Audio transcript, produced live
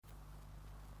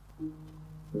Greetings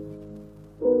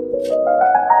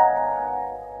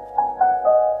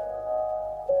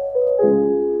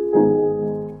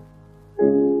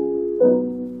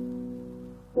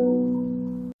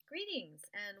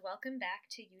and welcome back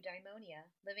to Eudaimonia,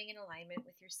 living in alignment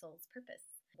with your soul's purpose.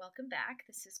 Welcome back.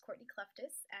 This is Courtney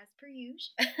Cleftis, as per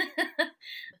usual.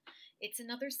 It's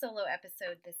another solo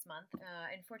episode this month.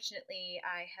 Unfortunately,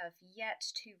 I have yet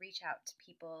to reach out to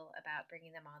people about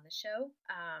bringing them on the show.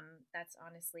 That's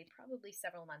honestly probably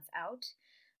several months out,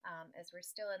 as we're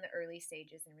still in the early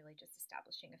stages and really just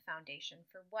establishing a foundation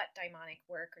for what daimonic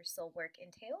work or soul work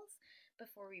entails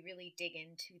before we really dig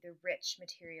into the rich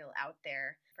material out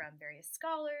there from various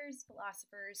scholars,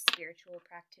 philosophers, spiritual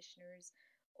practitioners,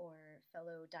 or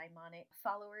fellow daimonic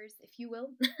followers, if you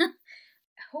will.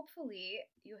 Hopefully,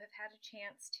 you have had a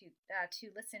chance to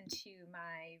listen to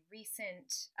my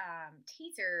recent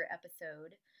teaser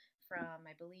episode from,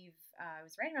 I believe, it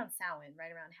was right around Samhain,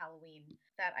 right around Halloween,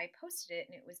 that I posted it,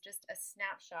 and it was just a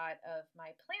snapshot of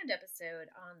my planned episode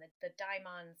on the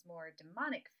daimon's more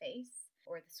demonic face,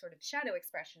 or the sort of shadow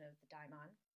expression of the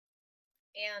daimon.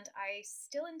 And I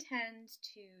still intend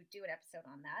to do an episode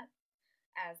on that,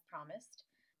 as promised,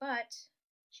 but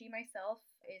she myself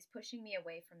is pushing me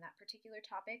away from that particular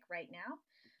topic right now,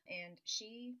 and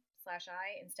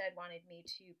she/I instead wanted me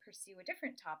to pursue a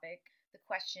different topic, the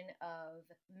question of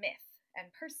myth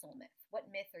and personal myth. What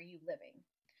myth are you living?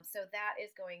 So that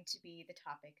is going to be the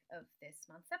topic of this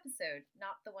month's episode,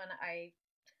 not the one I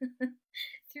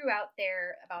threw out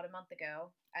there about a month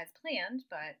ago as planned,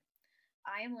 but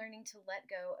I am learning to let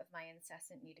go of my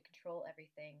incessant need to control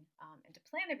everything and to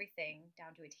plan everything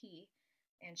down to a T.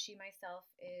 And she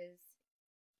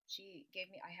gave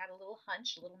me, I had a little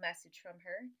hunch, a little message from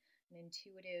her, an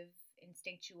intuitive,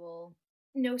 instinctual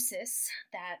gnosis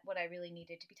that what I really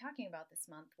needed to be talking about this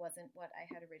month wasn't what I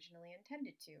had originally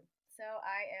intended to. So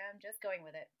I am just going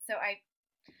with it. So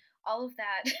all of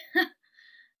that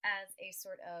as a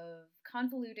sort of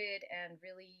convoluted and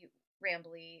really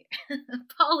rambly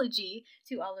apology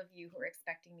to all of you who are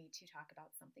expecting me to talk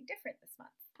about something different this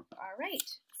month. All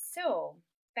right, so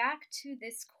back to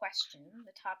this question,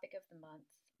 the topic of the month,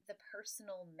 the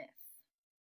personal myth.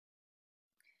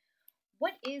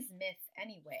 What is myth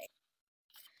anyway?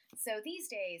 So these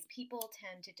days, people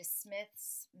tend to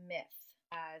dismiss myth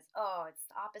as, oh, it's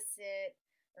the opposite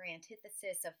or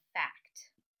antithesis of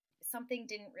fact. If something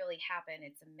didn't really happen,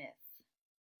 it's a myth.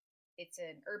 It's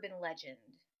an urban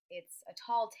legend. It's a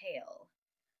tall tale.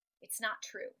 It's not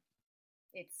true.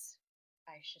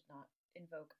 I should not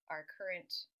invoke our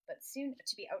current, but soon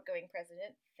to be outgoing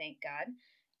president, thank God,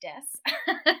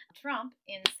 Trump,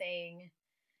 in saying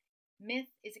myth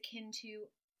is akin to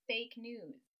fake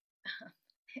news.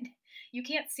 You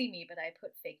can't see me, but I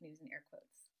put fake news in air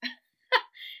quotes.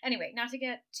 Anyway, not to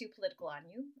get too political on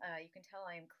you, you can tell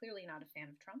I am clearly not a fan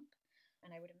of Trump,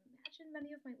 and I would imagine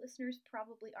many of my listeners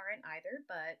probably aren't either,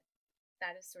 but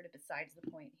that is sort of besides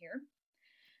the point here.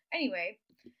 Anyway,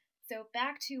 so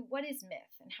back to what is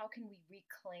myth and how can we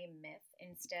reclaim myth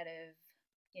instead of,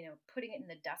 putting it in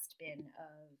the dustbin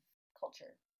of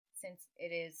culture, since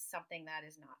it is something that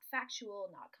is not factual,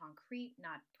 not concrete,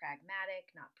 not pragmatic,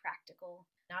 not practical,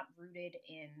 not rooted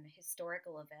in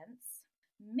historical events.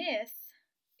 Myth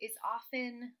is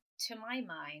often, to my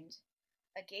mind,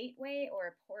 a gateway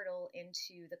or a portal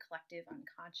into the collective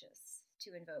unconscious,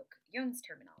 to invoke Jung's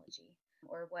terminology,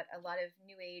 or what a lot of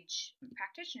New Age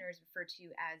practitioners refer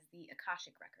to as the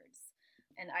Akashic records.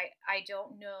 And I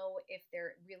don't know if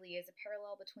there really is a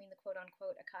parallel between the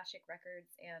quote-unquote Akashic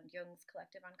records and Jung's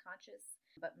collective unconscious,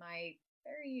 but my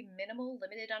very minimal,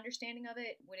 limited understanding of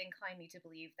it would incline me to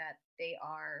believe that they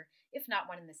are, if not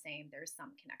one and the same, there's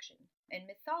some connection. And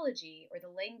mythology, or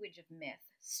the language of myth,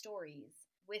 stories,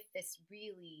 with this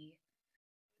really,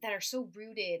 that are so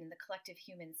rooted in the collective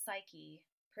human psyche,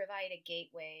 provide a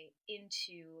gateway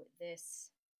into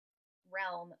this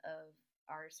realm of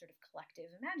our sort of collective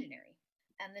imaginary.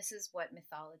 And this is what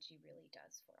mythology really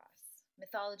does for us.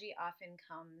 Mythology often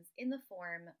comes in the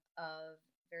form of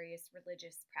various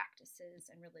religious practices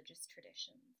and religious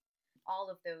traditions.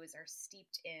 All of those are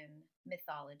steeped in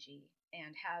mythology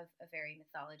and have a very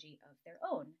mythology of their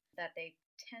own that they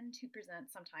tend to present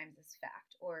sometimes as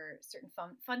fact, or certain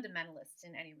fundamentalists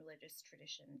in any religious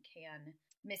tradition can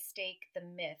mistake the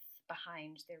myth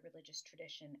behind their religious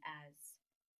tradition as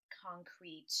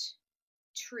concrete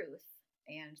truth,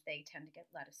 and they tend to get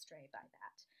led astray by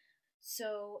that.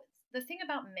 So the thing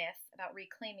about myth, about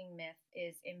reclaiming myth,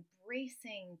 is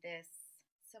embracing this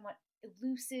somewhat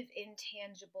elusive,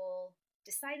 intangible,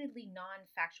 decidedly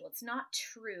non-factual. It's not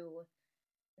true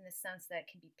in the sense that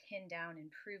it can be pinned down and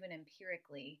proven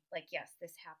empirically, like, yes,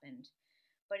 this happened.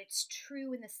 but it's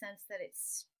true in the sense that it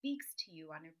speaks to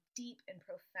you on a deep and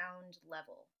profound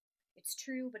level. It's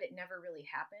true, but it never really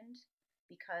happened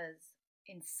because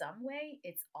in some way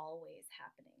it's always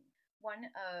happening. One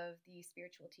of the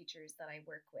spiritual teachers that I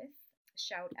work with,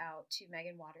 shout out to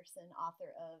Megan Watterson,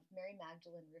 author of Mary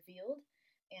Magdalene Revealed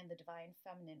and the Divine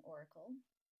Feminine Oracle.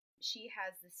 She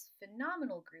has this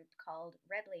phenomenal group called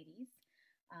Red Ladies,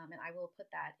 and I will put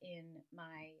that in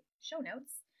my show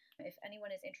notes if anyone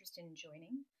is interested in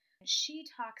joining. She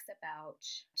talks about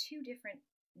two different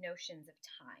notions of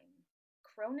time,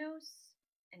 Chronos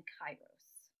and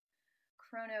Kairos.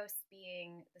 Chronos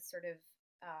being the sort of,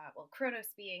 Chronos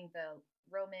being the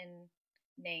Roman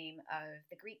name of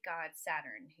the Greek god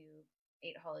Saturn, who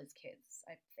ate all his kids,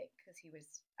 I think, because he was,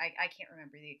 I can't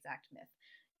remember the exact myth.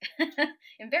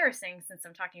 Embarrassing since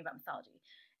I'm talking about mythology.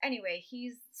 Anyway,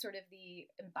 he's sort of the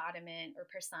embodiment or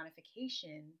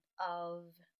personification of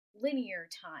linear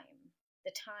time,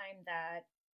 the time that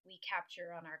we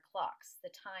capture on our clocks,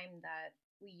 the time that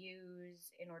we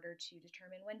use in order to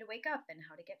determine when to wake up and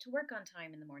how to get to work on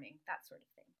time in the morning, that sort of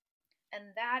thing.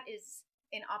 And that is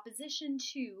in opposition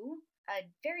to a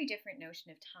very different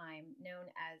notion of time known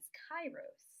as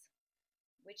Kairos,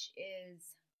 which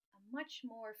is a much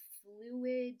more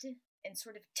fluid and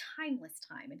sort of timeless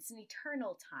time. It's an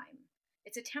eternal time.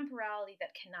 It's a temporality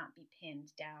that cannot be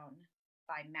pinned down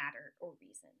by matter or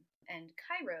reason. And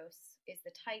Kairos is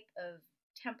the type of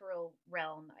temporal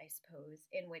realm, I suppose,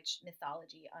 in which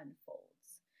mythology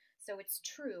unfolds. So it's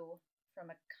true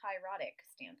from a kairotic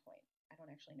standpoint. I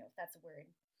don't actually know if that's a word,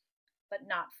 but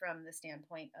not from the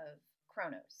standpoint of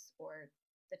Chronos, or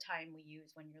the time we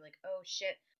use when you're like, oh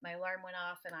shit, my alarm went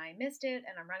off and I missed it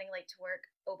and I'm running late to work.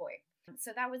 Oh boy.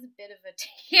 So that was a bit of a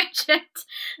tangent.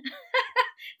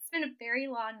 It's been a very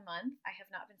long month. I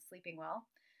have not been sleeping well.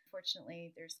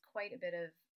 Fortunately, there's quite a bit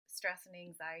of stress and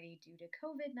anxiety due to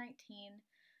COVID-19,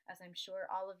 as I'm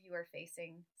sure all of you are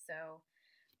facing. So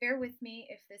bear with me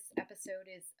if this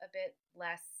episode is a bit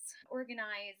less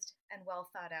organized and well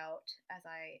thought out as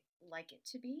I like it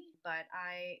to be, but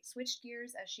I switched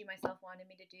gears as she myself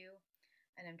wanted me to do,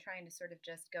 and I'm trying to sort of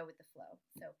just go with the flow.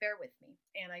 So bear with me.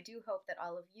 And I do hope that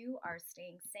all of you are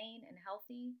staying sane and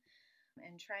healthy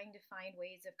and trying to find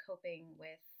ways of coping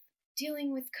with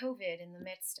dealing with COVID in the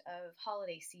midst of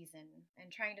holiday season, and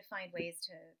trying to find ways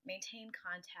to maintain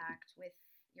contact with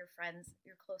your friends,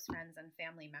 your close friends and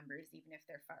family members, even if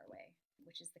they're far away,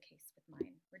 which is the case with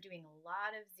mine. We're doing a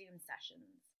lot of Zoom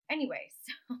sessions. Anyway,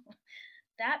 so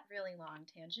that really long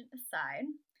tangent aside,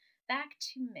 back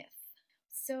to myth.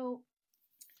 So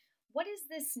what is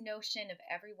this notion of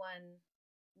everyone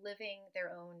living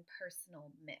their own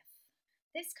personal myth?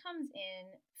 This comes in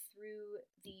through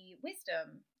the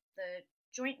wisdom, the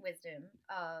joint wisdom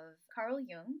of Carl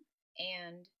Jung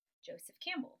and Joseph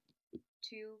Campbell,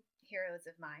 two heroes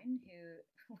of mine who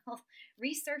will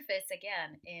resurface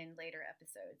again in later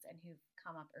episodes and who've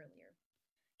come up earlier.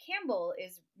 Campbell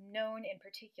is known in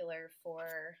particular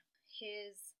for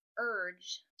his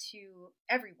urge to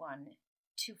everyone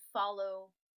to follow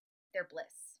their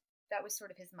bliss. That was sort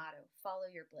of his motto,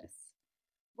 follow your bliss.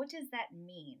 What does that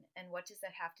mean? And what does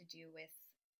that have to do with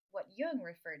what Jung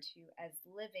referred to as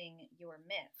living your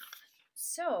myth?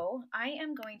 So I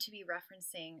am going to be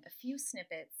referencing a few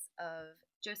snippets of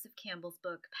Joseph Campbell's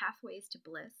book, Pathways to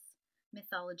Bliss,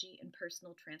 Mythology and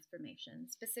Personal Transformation,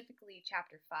 specifically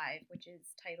chapter 5, which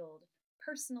is titled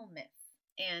Personal Myth.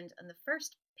 And on the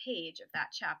first page of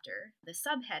that chapter, the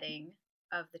subheading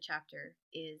of the chapter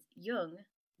is Jung,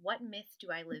 What Myth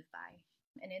Do I Live By?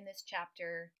 And in this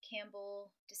chapter,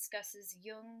 Campbell discusses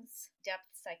Jung's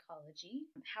depth psychology,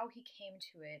 how he came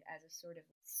to it as a sort of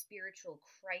spiritual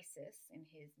crisis in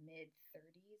his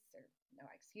mid-30s,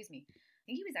 I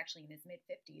think he was actually in his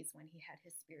mid-50s when he had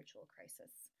his spiritual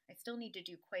crisis. I still need to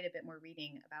do quite a bit more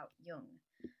reading about Jung.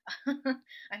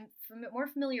 I'm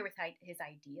more familiar with his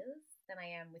ideas than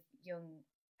I am with Jung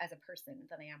as a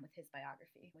person than I am with his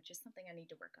biography, which is something I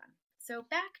need to work on. So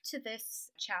back to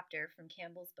this chapter from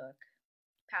Campbell's book,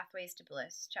 Pathways to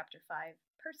Bliss, Chapter 5,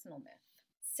 Personal Myth.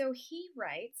 So he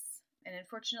writes, and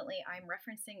unfortunately I'm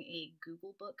referencing a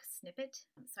Google book snippet,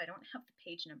 so I don't have the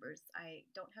page numbers. I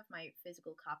don't have my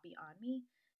physical copy on me,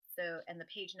 and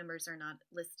the page numbers are not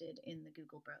listed in the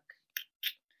Google book.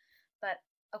 But,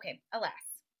 okay,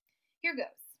 alas. Here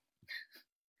goes.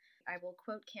 I will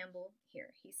quote Campbell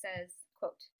here. He says,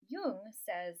 quote, Jung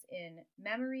says in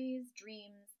Memories,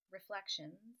 Dreams,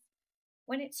 Reflections,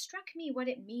 when it struck me what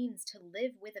it means to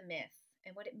live with a myth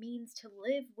and what it means to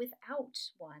live without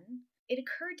one, it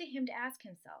occurred to him to ask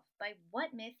himself by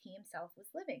what myth he himself was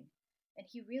living, and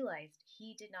he realized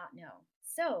he did not know.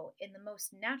 So, in the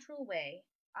most natural way,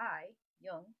 I,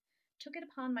 Jung, took it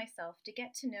upon myself to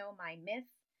get to know my myth,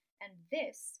 and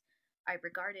this I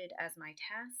regarded as my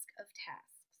task of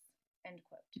tasks. End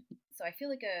quote. So I feel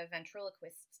like a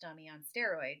ventriloquist dummy on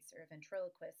steroids, or a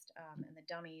ventriloquist, and the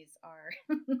dummies are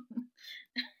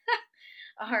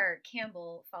are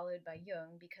Campbell followed by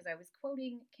Jung, because I was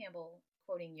quoting Campbell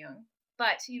quoting Jung.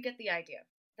 But you get the idea.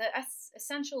 The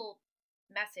essential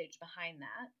message behind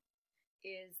that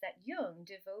is that Jung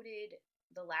devoted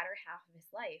the latter half of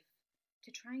his life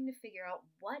to trying to figure out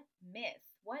what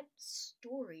myth, what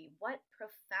story, what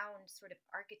profound sort of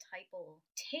archetypal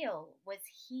tale was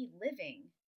he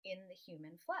living in the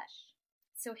human flesh.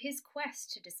 So his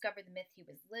quest to discover the myth he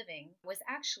was living was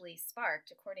actually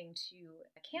sparked, according to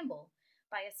Campbell,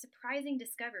 by a surprising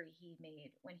discovery he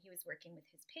made when he was working with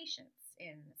his patients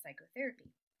in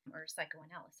psychotherapy or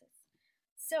psychoanalysis.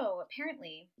 So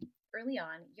apparently, early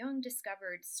on, Jung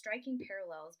discovered striking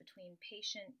parallels between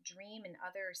patient dream and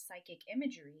other psychic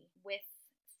imagery with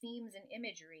themes and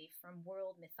imagery from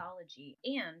world mythology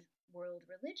and world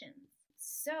religions.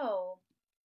 So,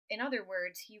 in other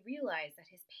words, he realized that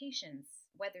his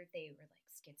patients, whether they were like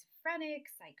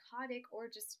schizophrenic, psychotic, or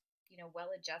just,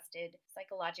 well-adjusted,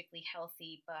 psychologically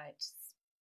healthy, but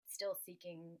still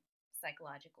seeking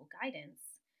psychological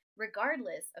guidance,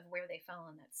 regardless of where they fell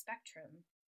on that spectrum,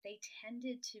 they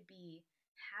tended to be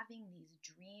having these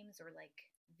dreams or like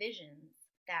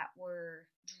visions that were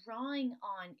drawing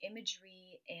on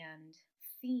imagery and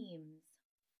themes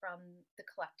from the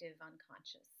collective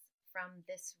unconscious, from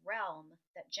this realm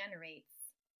that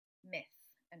generates myth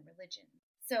and religion.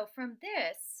 So from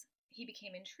this, he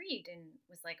became intrigued and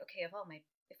was like, okay, if all my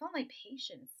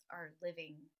patients are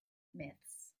living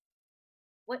myths,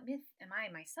 what myth am I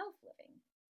myself living?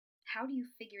 How do you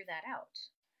figure that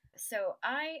out? So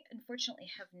I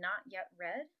unfortunately have not yet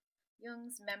read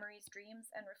Jung's Memories, Dreams,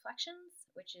 and Reflections,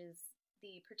 which is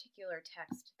the particular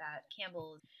text that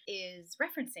Campbell is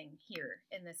referencing here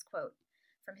in this quote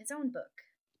from his own book,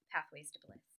 Pathways to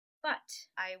Bliss. But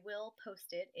I will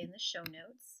post it in the show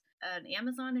notes. On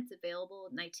Amazon, it's available,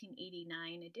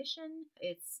 1989 edition.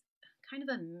 It's kind of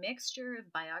a mixture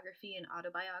of biography and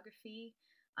autobiography,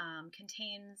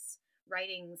 contains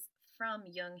writings from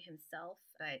Jung himself,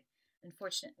 but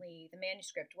unfortunately, the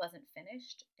manuscript wasn't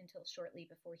finished until shortly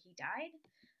before he died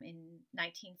in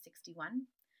 1961.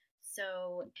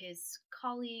 So his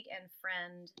colleague and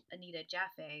friend, Anita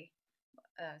Jaffe,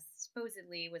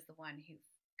 supposedly was the one who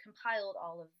compiled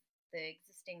all of the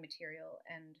existing material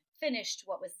and finished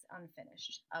what was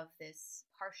unfinished of this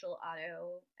partial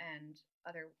autobiography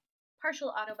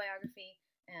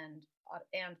and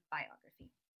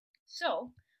biography.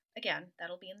 So, again,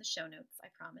 that'll be in the show notes, I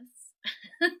promise.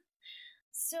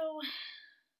 So,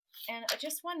 and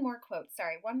just one more quote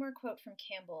from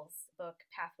Campbell's book,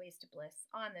 Pathways to Bliss,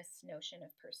 on this notion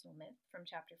of personal myth from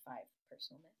chapter 5,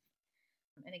 Personal Myth.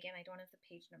 And again, I don't have the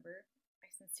page number. I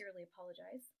sincerely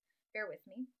apologize. Bear with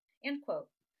me. End quote.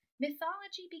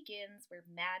 Mythology begins where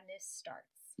madness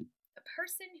starts. A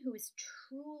person who is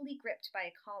truly gripped by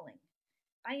a calling,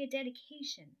 by a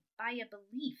dedication, by a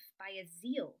belief, by a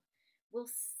zeal, will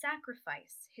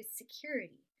sacrifice his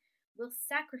security, will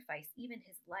sacrifice even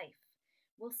his life,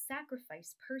 will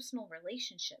sacrifice personal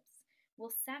relationships,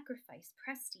 will sacrifice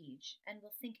prestige, and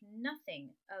will think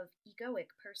nothing of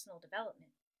egoic personal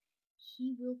development.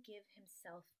 He will give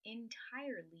himself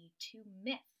entirely to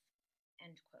myth.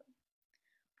 End quote.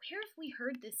 Where have we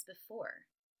heard this before?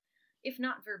 If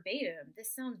not verbatim,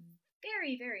 this sounds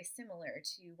very, very similar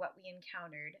to what we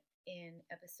encountered in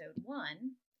episode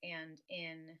 1 and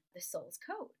in The Soul's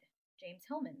Code, James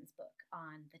Hillman's book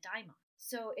on the daimon.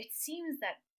 So it seems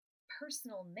that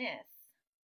personal myth,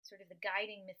 sort of the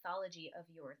guiding mythology of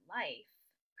your life,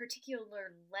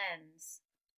 particular lens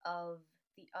of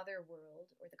the other world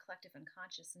or the collective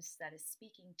unconsciousness that is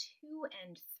speaking to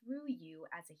and through you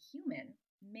as a human,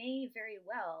 may very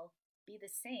well be the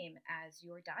same as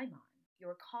your daimon,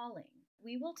 your calling.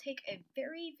 We will take a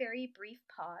very, very brief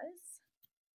pause,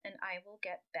 and I will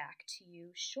get back to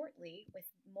you shortly with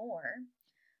more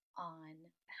on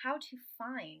how to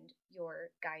find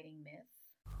your guiding myth.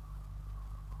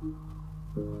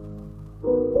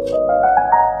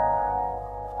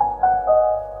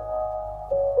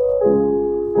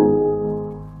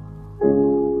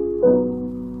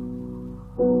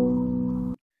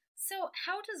 So,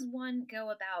 how does one go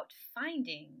about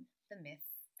finding the myth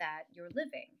that you're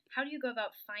living? How do you go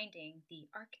about finding the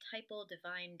archetypal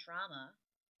divine drama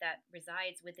that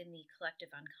resides within the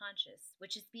collective unconscious,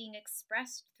 which is being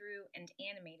expressed through and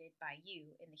animated by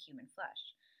you in the human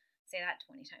flesh? Say that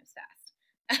 20 times fast.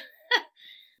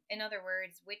 In other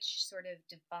words, which sort of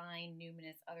divine,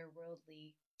 numinous,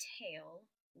 otherworldly tale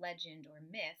legend, or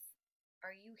myth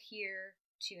are you here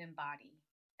to embody,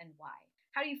 and why?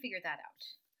 How do you figure that out?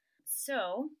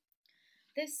 So,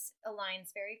 this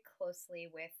aligns very closely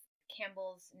with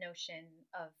Campbell's notion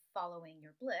of following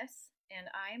your bliss, and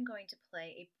I am going to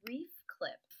play a brief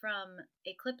clip from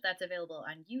a clip that's available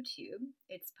on YouTube.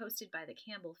 It's posted by the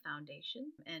Campbell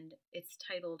Foundation, and it's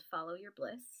titled Follow Your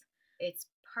Bliss. It's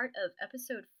part of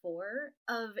episode 4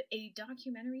 of a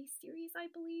documentary series, I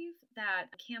believe,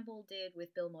 that Campbell did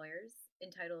with Bill Moyers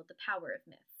entitled The Power of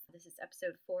Myth. This is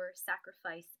episode 4,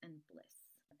 Sacrifice and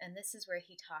Bliss. And this is where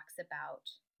he talks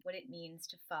about what it means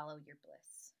to follow your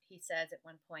bliss. He says at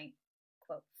one point,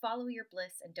 quote, "Follow your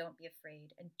bliss and don't be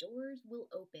afraid, and doors will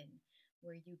open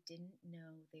where you didn't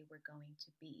know they were going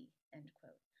to be," end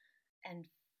quote. And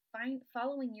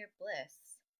following your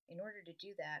bliss, in order to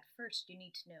do that, first you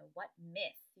need to know what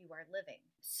myth you are living.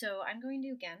 So I'm going to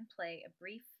again play a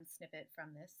brief snippet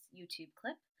from this YouTube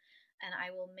clip, and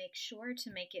I will make sure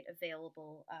to make it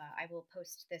available. I will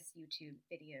post this YouTube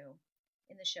video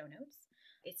in the show notes.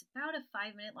 It's about a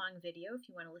 5-minute long video if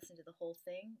you want to listen to the whole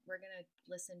thing. We're going to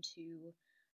listen to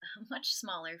a much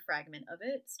smaller fragment of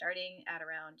it, starting at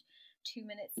around 2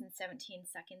 minutes and 17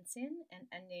 seconds in and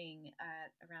ending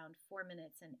at around 4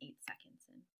 minutes and 8 seconds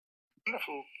in.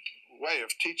 Wonderful way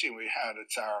of teaching we had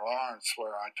at Sarah Lawrence,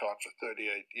 where I taught for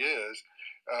 38 years.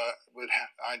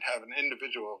 I'd have an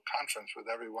individual conference with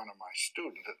every one of my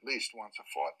students at least once a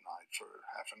fortnight for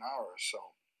half an hour or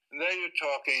so. And there you're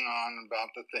talking on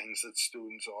about the things that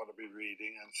students ought to be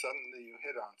reading, and suddenly you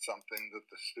hit on something that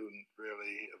the student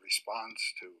really responds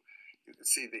to. You can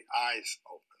see the eyes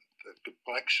open, the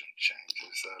complexion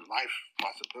changes, life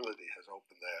possibility has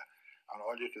opened there. And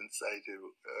all you can say to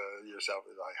yourself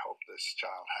is, I hope this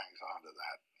child hangs on to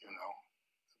that,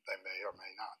 They may or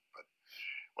may not. But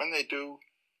when they do,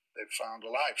 they've found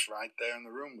a life right there in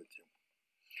the room with you.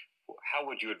 How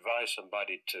would you advise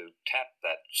somebody to tap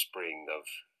that spring of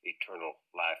eternal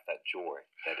life, that joy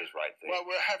that is right there? Well,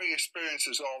 we're having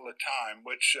experiences all the time,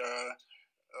 which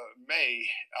may,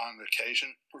 on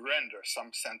occasion, render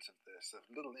some sense of this, a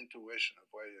little intuition of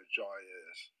where your joy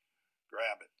is.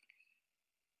 Grab it.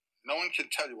 No one can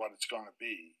tell you what it's going to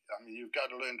be. I mean, you've got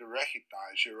to learn to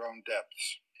recognize your own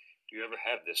depths. Do you ever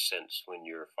have this sense when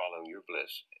you're following your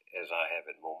bliss, as I have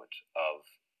at moments, of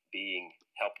being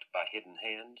helped by hidden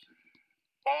hands?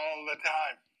 All the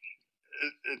time.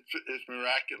 It's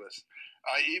miraculous.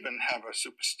 I even have a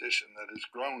superstition that has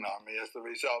grown on me as the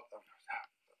result of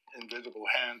invisible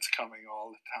hands coming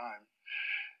all the time.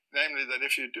 Namely, that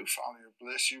if you do follow your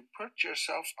bliss, you put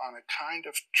yourself on a kind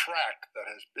of track that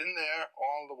has been there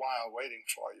all the while waiting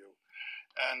for you.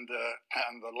 And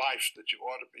the life that you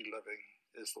ought to be living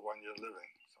is the one you're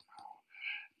living somehow.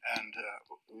 And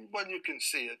when you can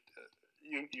see it,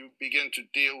 you begin to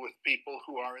deal with people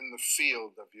who are in the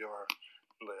field of your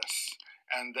bliss,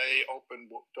 and they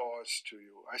open doors to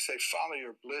you. I say follow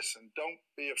your bliss and don't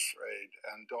be afraid,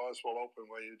 and doors will open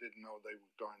where you didn't know they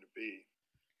were going to be.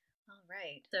 All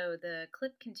right, so the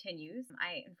clip continues.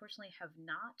 I unfortunately have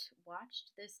not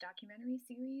watched this documentary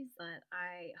series, but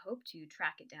I hope to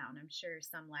track it down. I'm sure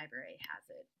some library has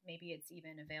it. Maybe it's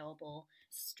even available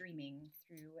streaming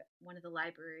through one of the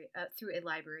through a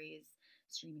library's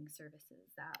streaming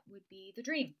services. That would be the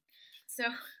dream.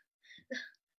 So,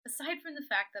 aside from the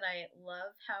fact that I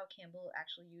love how Campbell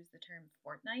actually used the term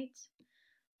fortnight,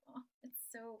 it's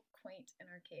so quaint and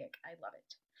archaic. I love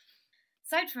it.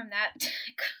 Aside from that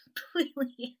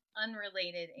completely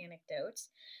unrelated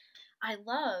anecdote, I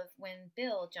love when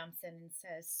Bill jumps in and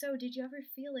says, "So did you ever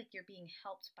feel like you're being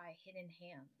helped by hidden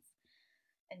hands?"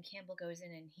 And Campbell goes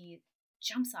in and he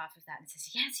jumps off of that and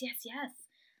says, "Yes, yes, yes.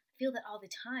 I feel that all the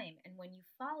time." And when you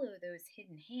follow those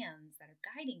hidden hands that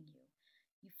are guiding you,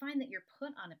 you find that you're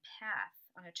put on a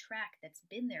path, on a track that's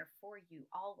been there for you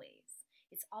always.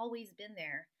 It's always been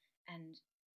there, and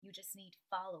you just need to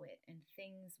follow it, and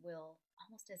things will,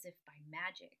 almost as if by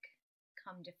magic,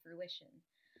 come to fruition.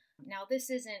 Now,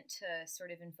 this isn't to sort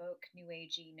of invoke New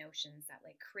Agey notions that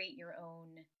you create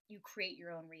your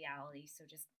own reality, so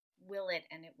just will it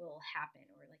and it will happen,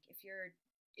 or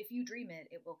if you dream it,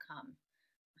 it will come.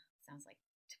 Sounds like,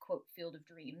 to quote Field of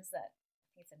Dreams, that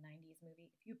I think it's a 90s movie.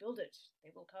 If you build it,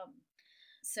 they will come.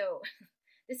 So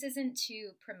this isn't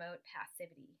to promote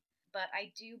passivity, but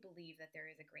I do believe that there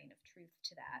is a grain of truth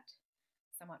to that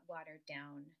somewhat watered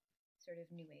down sort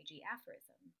of New Agey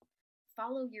aphorism.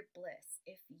 Follow your bliss.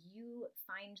 If you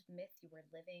find the myth you are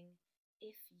living,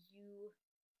 if you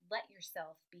let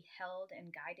yourself be held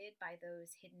and guided by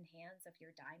those hidden hands of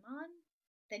your daimon,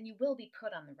 then you will be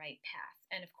put on the right path.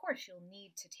 And of course, you'll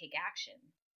need to take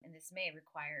action, and this may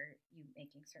require you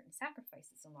making certain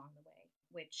sacrifices along the way.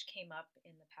 which came up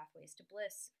in the Pathways to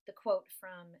Bliss, the quote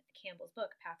from Campbell's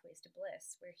book, Pathways to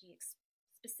Bliss, where he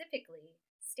specifically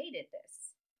stated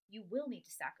this. You will need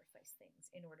to sacrifice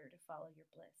things in order to follow your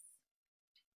bliss.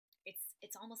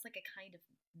 It's almost like a kind of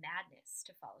madness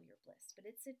to follow your bliss, but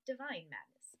it's a divine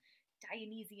madness,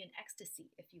 Dionysian ecstasy,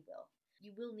 if you will.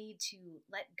 You will need to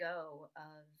let go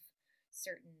of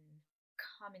certain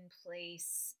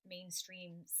commonplace,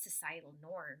 mainstream societal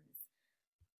norms.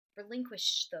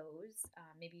 Relinquish those,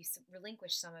 maybe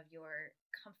relinquish some of your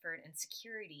comfort and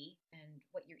security and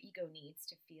what your ego needs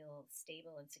to feel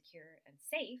stable and secure and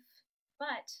safe.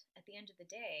 But at the end of the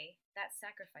day, that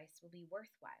sacrifice will be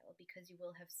worthwhile because you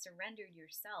will have surrendered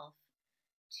yourself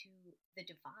to the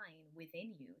divine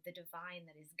within you, the divine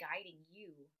that is guiding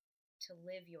you to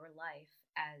live your life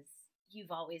as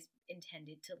you've always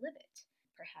intended to live it,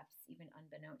 perhaps even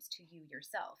unbeknownst to you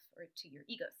yourself or to your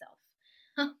ego self.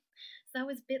 So that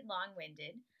was a bit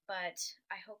long-winded, but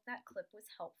I hope that clip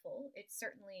was helpful. It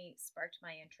certainly sparked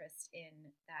my interest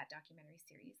in that documentary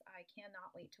series. I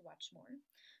cannot wait to watch more,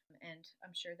 and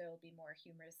I'm sure there will be more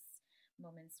humorous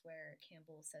moments where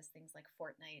Campbell says things like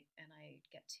Fortnite, and I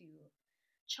get to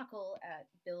chuckle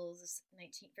at Bill's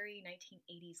very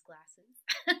 1980s glasses.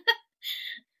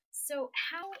 So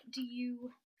how do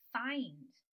you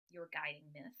find your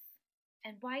guiding myth,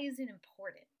 and why is it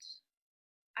important?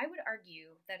 I would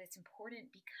argue that it's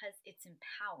important because it's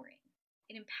empowering.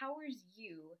 It empowers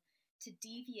you to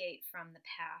deviate from the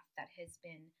path that has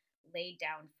been laid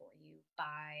down for you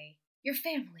by your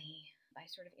family, by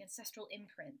sort of ancestral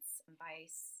imprints, by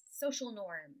social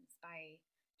norms, by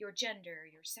your gender,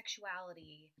 your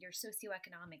sexuality, your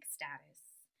socioeconomic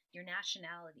status, your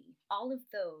nationality. All of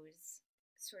those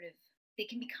they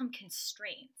can become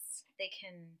constraints. They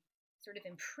can sort of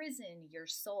imprison your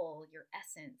soul, your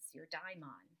essence, your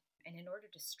daimon. And in order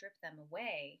to strip them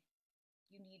away,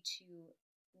 you need to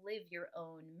live your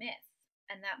own myth.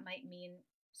 And that might mean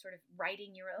sort of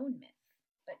writing your own myth,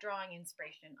 but drawing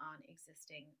inspiration on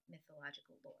existing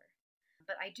mythological lore.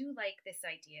 But I do like this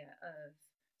idea of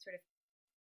sort of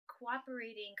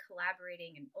cooperating,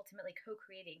 collaborating, and ultimately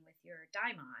co-creating with your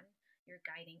daimon, your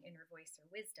guiding inner voice or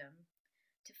wisdom,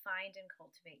 to find and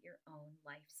cultivate your own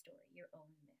life story, your own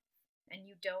myth. And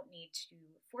you don't need to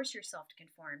force yourself to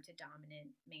conform to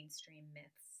dominant mainstream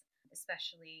myths,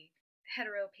 especially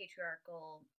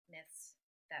heteropatriarchal myths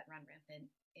that run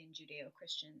rampant in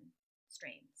Judeo-Christian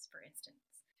strains, for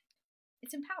instance.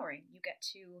 It's empowering. You get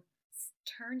to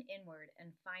turn inward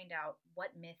and find out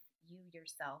what myth you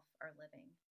yourself are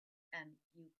living, and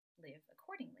you live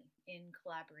accordingly in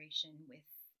collaboration with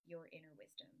your inner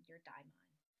wisdom, your daimon,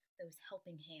 those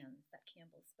helping hands that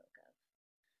Campbell spoke of.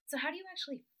 So how do you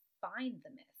actually find the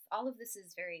myth? All of this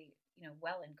is very,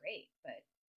 well and great, but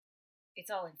it's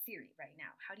all in theory right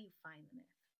now. How do you find the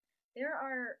myth? There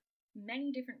are many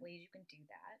different ways you can do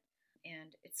that,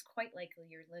 and it's quite likely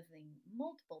you're living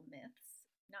multiple myths,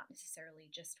 not necessarily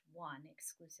just one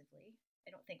exclusively.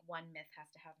 I don't think one myth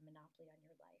has to have a monopoly on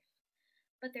your life,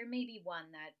 but there may be one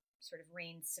that sort of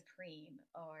reigns supreme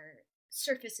or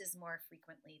surfaces more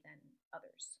frequently than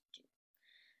others do.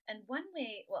 And one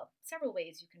way, several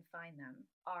ways you can find them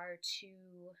are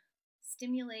to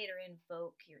stimulate or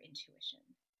invoke your intuition.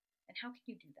 And how can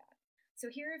you do that? So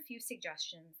here are a few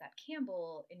suggestions that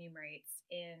Campbell enumerates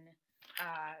in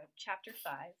Chapter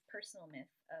 5, Personal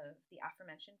Myth of the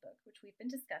aforementioned book, which we've been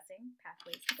discussing,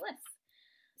 Pathways to Bliss.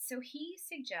 So he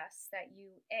suggests that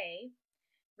you, A,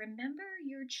 remember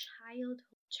your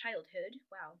childhood,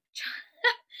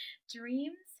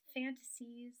 dreams,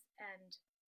 fantasies, and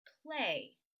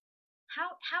play.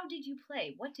 How did you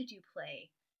play? What did you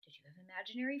play? Did you have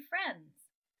imaginary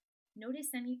friends?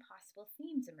 Notice any possible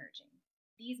themes emerging.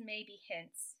 These may be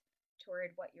hints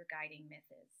toward what your guiding myth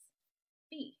is.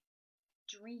 B,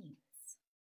 dreams.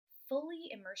 Fully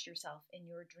immerse yourself in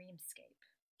your dreamscape.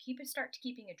 Start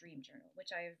keeping a dream journal,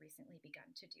 which I have recently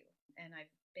begun to do. And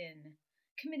I've been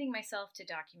committing myself to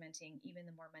documenting even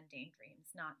the more mundane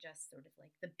dreams, not just sort of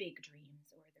like the big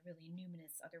dreams or the really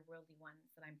numinous, otherworldly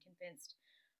ones that I'm convinced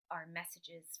are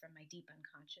messages from my deep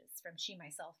unconscious, from she,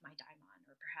 myself, my daimon,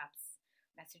 or perhaps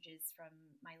messages from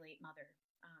my late mother.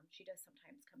 She does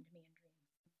sometimes come to me in dreams.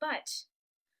 But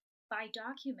by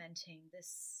documenting this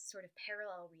sort of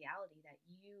parallel reality that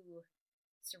you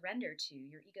surrender to,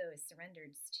 your ego is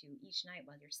surrendered to each night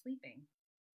while you're sleeping,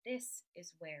 this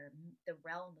is where the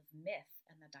realm of myth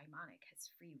and the daimonic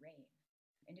has free reign.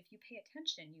 And if you pay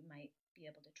attention, you might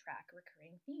be able to track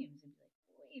recurring themes and be like,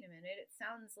 wait a minute, it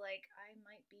sounds like I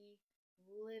might be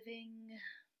living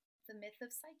the myth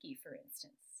of Psyche, for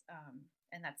instance.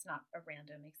 And that's not a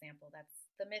random example.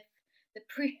 That's the myth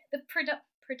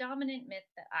predominant myth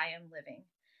that I am living.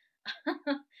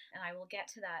 And I will get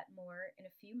to that more in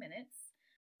a few minutes.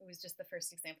 It was just the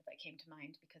first example that came to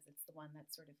mind because it's the one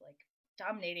that's sort of like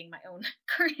dominating my own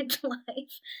current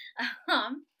life.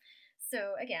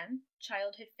 So again,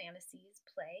 childhood fantasies,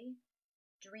 play,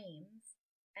 dreams,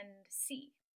 and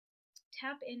see.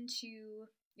 Tap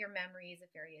into your memories of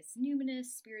various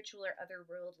numinous, spiritual, or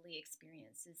otherworldly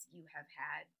experiences you have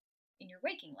had in your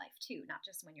waking life too, not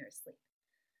just when you're asleep.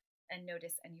 And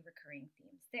notice any recurring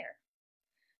themes there.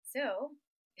 So,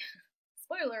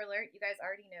 spoiler alert, you guys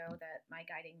already know that my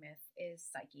guiding myth is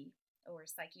Psyche, or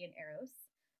Psyche and Eros,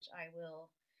 which I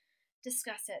will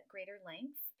discuss at greater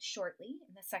length shortly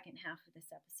in the second half of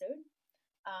this episode.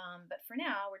 But for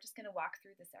now, we're just going to walk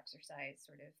through this exercise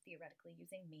sort of theoretically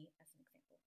using me as an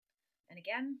example. And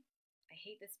again, I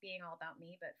hate this being all about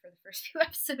me, but for the first few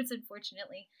episodes,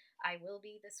 unfortunately, I will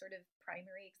be the sort of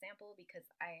primary example because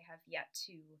I have yet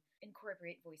to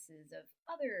incorporate voices of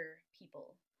other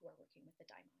people who are working with the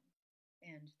daimon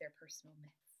and their personal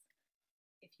myths,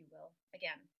 if you will.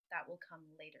 Again, that will come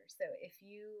later. So if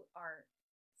you aren't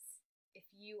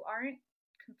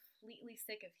completely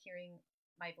sick of hearing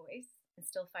my voice and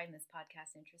still find this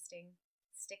podcast interesting,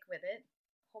 stick with it.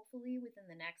 Hopefully within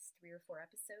the next 3 or 4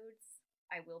 episodes,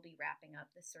 I will be wrapping up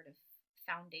this sort of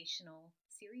foundational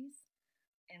series,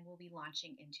 and we'll be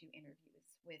launching into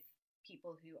interviews with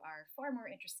people who are far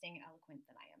more interesting and eloquent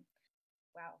than I am.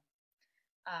 Wow.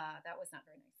 That was not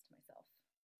very nice to myself.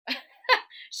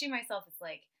 She myself is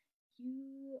like,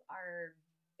 you are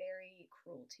very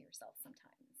cruel to yourself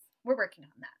sometimes. We're working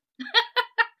on that.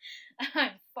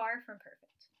 I'm far from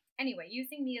perfect. Anyway,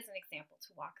 using me as an example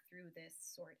to walk through this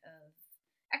sort of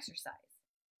exercise.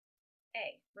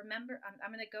 Remember,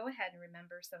 I'm going to go ahead and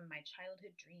remember some of my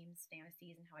childhood dreams,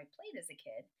 fantasies, and how I played as a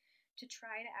kid to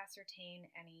try to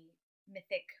ascertain any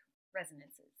mythic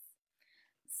resonances.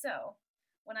 So,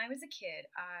 when I was a kid,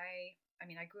 I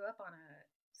grew up on a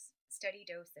steady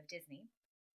dose of Disney,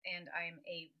 and I'm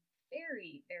a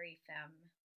very, very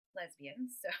femme lesbian,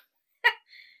 so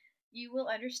you will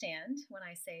understand when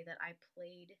I say that I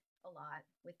played a lot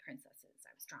with princesses.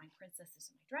 I was drawing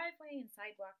princesses in my driveway and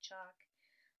sidewalk chalk.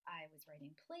 I was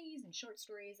writing plays and short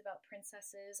stories about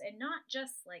princesses, and not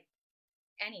just like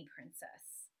any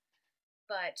princess,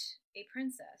 but a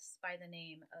princess by the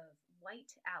name of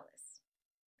White Alice.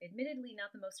 Admittedly, not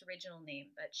the most original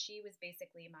name, but she was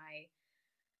basically my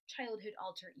childhood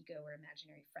alter ego or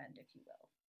imaginary friend, if you will.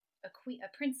 A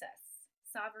princess,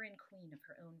 sovereign queen of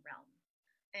her own realm.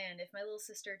 And if my little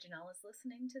sister Janelle is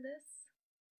listening to this,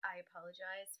 I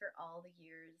apologize for all the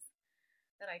years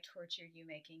that I tortured you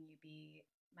making you be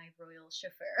my royal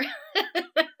chauffeur.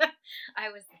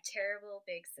 I was the terrible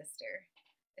big sister,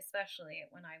 especially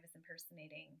when I was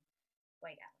impersonating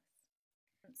White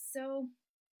Alice. So,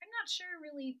 I'm not sure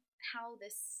really how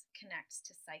this connects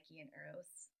to Psyche and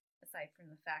Eros, aside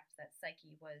from the fact that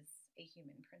Psyche was a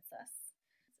human princess.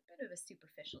 It's a bit of a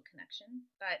superficial connection,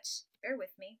 but bear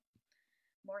with me.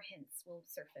 More hints will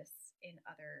surface in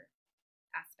other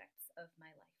aspects of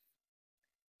my life.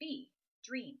 B.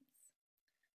 Dreams.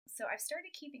 So I've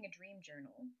started keeping a dream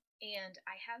journal, and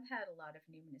I have had a lot of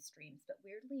numinous dreams, but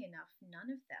weirdly enough,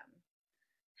 none of them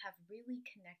have really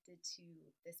connected to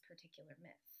this particular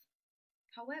myth.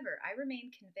 However, I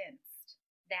remain convinced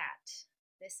that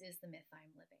this is the myth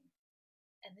I'm living.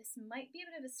 And this might be a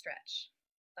bit of a stretch,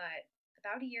 but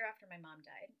about a year after my mom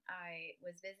died, I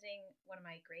was visiting one of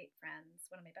my great friends,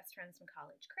 one of my best friends from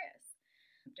college, Chris,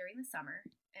 during the summer,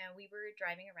 and we were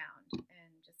driving around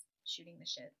and just shooting the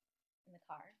shit in the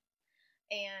car.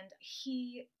 And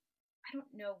I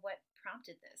don't know what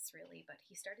prompted this really, but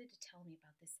he started to tell me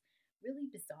about this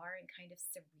really bizarre and kind of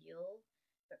surreal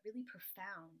but really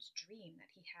profound dream that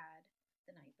he had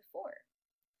the night before.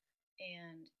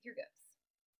 And here goes.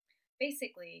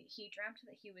 Basically, he dreamt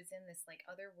that he was in this like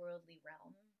otherworldly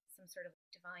realm, some sort of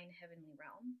divine heavenly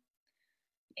realm,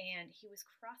 and he was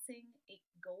crossing a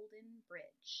golden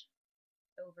bridge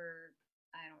over,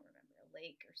 I don't remember, a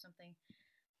lake or something.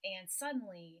 And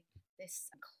suddenly, this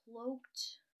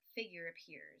cloaked figure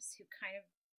appears who kind of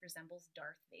resembles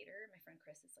Darth Vader. My friend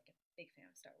Chris is like a big fan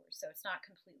of Star Wars, so it's not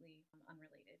completely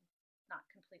unrelated, not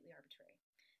completely arbitrary.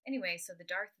 Anyway, so the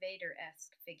Darth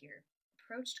Vader-esque figure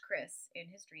approached Chris in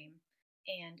his dream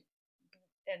and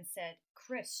said,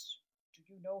 "Chris, do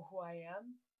you know who I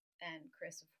am?" And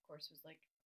Chris, of course, was like,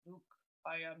 "Luke,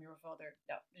 I am your father."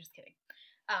 No, just kidding.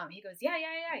 He goes, yeah,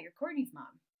 you're Courtney's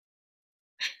mom.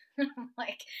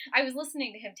 Like, I was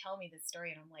listening to him tell me this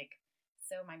story, and I'm like,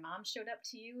 so my mom showed up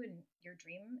to you in your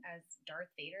dream as Darth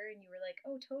Vader, and you were like,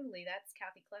 oh, totally, that's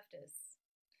Kathy Cleftis.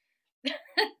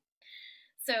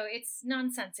 So it's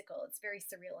nonsensical. It's very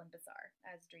surreal and bizarre,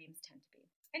 as dreams tend to be.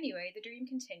 Anyway, the dream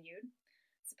continued.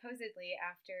 Supposedly,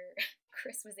 after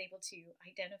Chris was able to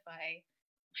identify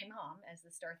my mom as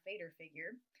this Darth Vader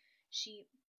figure, she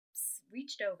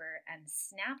reached over and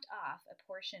snapped off a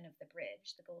portion of the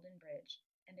bridge, the golden bridge,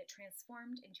 and it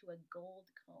transformed into a gold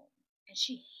comb. And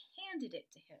she handed it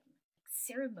to him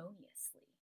ceremoniously.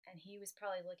 And he was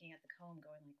probably looking at the comb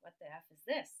going like, what the F is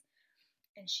this?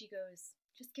 And she goes,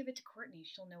 just give it to Courtney.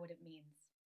 She'll know what it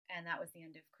means. And that was the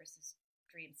end of Chris's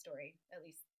dream story. At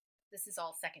least this is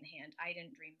all secondhand. I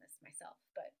didn't dream this myself,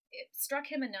 but it struck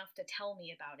him enough to tell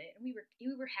me about it. And we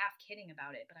were half kidding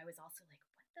about it, but I was also like,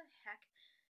 what the heck?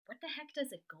 What the heck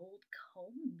does a gold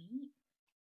comb mean?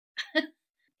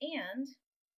 And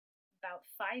about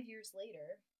 5 years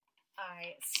later,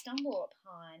 I stumble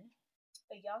upon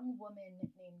a young woman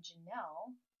named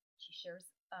Janelle. She shares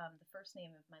the first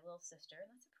name of my little sister, and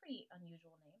that's a pretty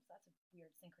unusual name, so that's a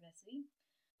weird synchronicity.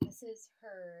 This is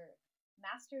her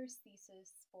master's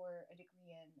thesis for a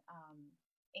degree in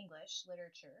English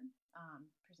literature,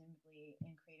 presumably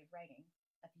in creative writing,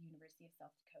 at the University of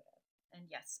South Dakota. And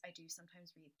yes, I do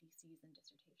sometimes read theses and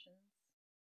dissertations.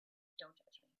 Don't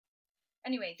judge me.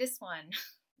 Anyway, this one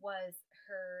was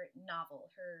her novel,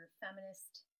 her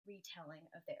feminist retelling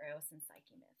of the Eros and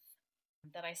Psyche myth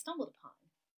that I stumbled upon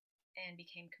and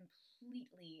became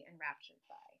completely enraptured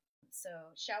by.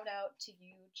 So shout out to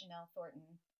you, Janelle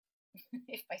Thornton.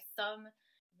 If by some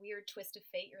weird twist of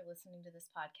fate you're listening to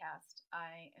this podcast,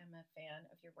 I am a fan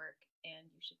of your work and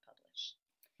you should publish.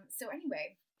 So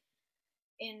anyway,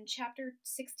 in chapter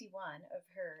 61 of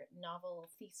her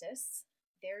novel thesis,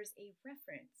 there's a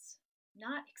reference,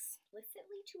 not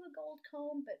explicitly to a gold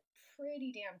comb, but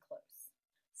pretty damn close.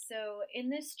 So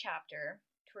in this chapter,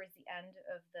 towards the end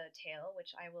of the tale,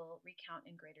 which I will recount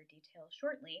in greater detail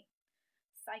shortly,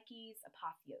 Psyche's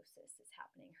apotheosis is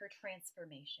happening, her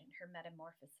transformation, her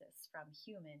metamorphosis from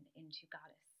human into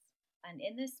goddess. And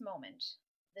in this moment,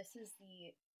 this is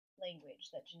the language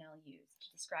that Janelle used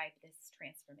to describe this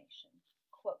transformation.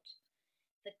 Quote,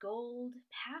 "The gold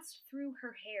passed through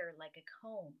her hair like a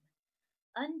comb,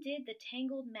 undid the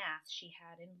tangled mass she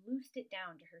had and loosed it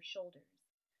down to her shoulders,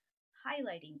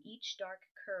 highlighting each dark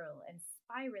curl and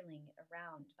spiraling it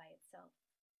around by itself.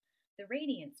 The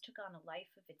radiance took on a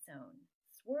life of its own,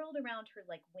 swirled around her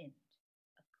like wind,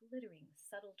 a glittering,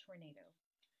 subtle tornado."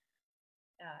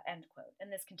 End quote.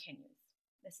 And this continues.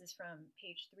 This is from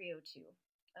page 302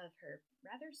 of her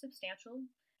rather substantial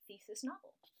thesis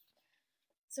novel.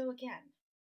 So again,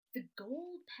 the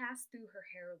gold passed through her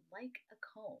hair like a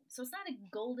comb. So it's not a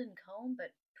golden comb,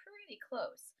 but pretty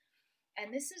close.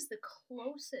 And this is the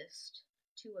closest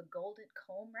to a golden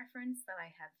comb reference that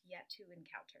I have yet to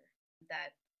encounter.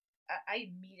 That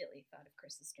I immediately thought of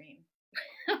Chris's dream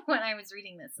when I was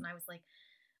reading this. And I was like,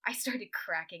 I started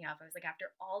cracking up. I was like,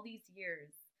 after all these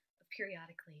years of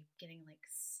periodically getting like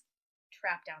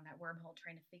trapped down that wormhole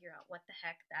trying to figure out what the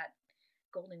heck that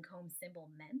golden comb symbol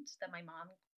meant that my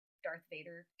mom, Darth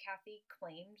Vader Kathy,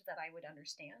 claimed that I would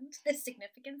understand the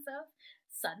significance of,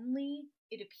 suddenly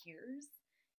it appears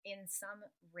in some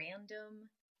random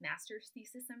master's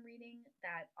thesis I'm reading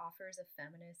that offers a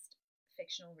feminist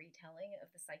fictional retelling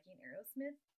of the Psyche and Eros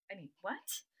myth. I mean,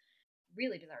 what?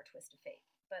 Really bizarre twist of fate,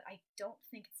 but I don't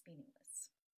think it's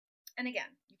meaningless. And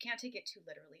again, you can't take it too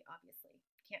literally, obviously.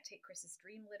 You can't take Chris's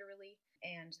dream literally,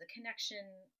 and the connection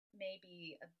may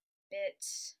be a bit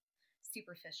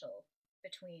superficial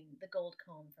between the gold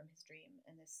comb from his dream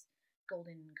and this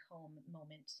golden comb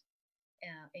moment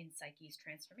in Psyche's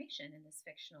transformation in this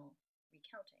fictional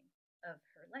recounting of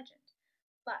her legend.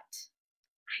 But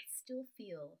I still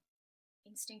feel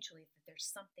instinctually that there's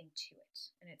something to it,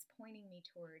 and it's pointing me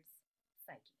towards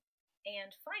Psyche.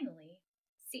 And finally,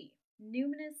 C,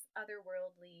 numinous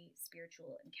otherworldly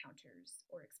spiritual encounters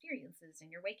or experiences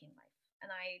in your waking life. And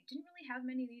I didn't really have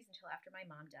many of these until after my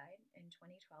mom died in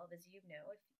 2012, as you know,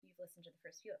 if you've listened to the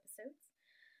first few episodes.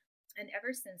 And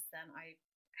ever since then, I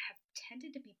have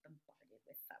tended to be bombarded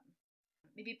with them.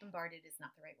 Maybe bombarded is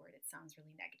not the right word, it sounds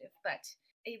really negative, but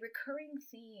a recurring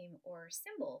theme or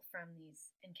symbol from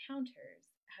these encounters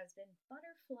has been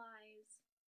butterflies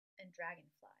and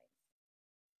dragonflies.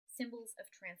 Symbols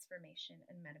of transformation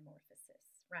and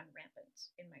metamorphosis run rampant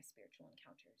in my spiritual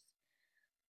encounters.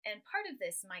 And part of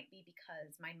this might be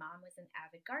because my mom was an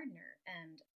avid gardener,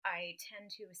 and I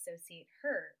tend to associate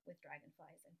her with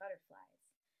dragonflies and butterflies,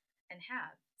 and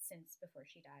have since before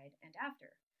she died and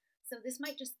after. So this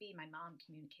might just be my mom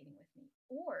communicating with me,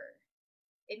 or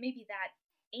it may be that,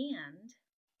 and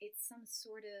it's some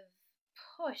sort of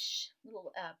push,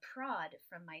 little prod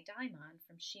from my daimon,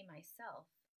 from she myself,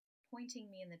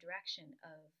 pointing me in the direction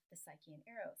of the Psyche and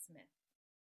Eros myth,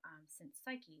 since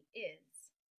Psyche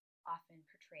is often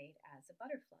portrayed as a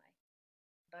butterfly.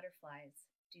 Butterflies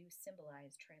do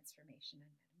symbolize transformation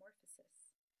and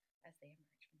metamorphosis as they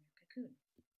emerge from their cocoon.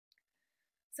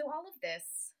 So all of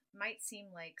this might seem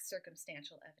like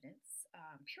circumstantial evidence,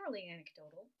 purely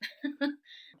anecdotal,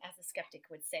 as a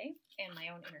skeptic would say, and my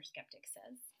own inner skeptic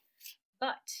says.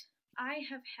 But I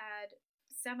have had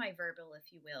semi-verbal,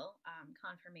 if you will,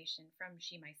 confirmation from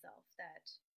she myself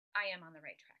that I am on the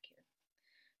right track here.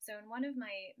 So in one of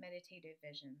my meditative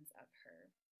visions of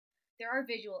her, there are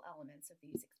visual elements of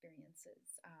these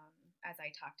experiences, as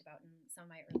I talked about in some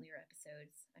of my earlier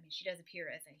episodes. I mean, she does appear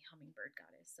as a hummingbird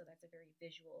goddess, so that's a very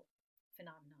visual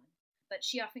phenomenon. But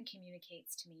she often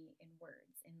communicates to me in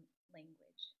words, in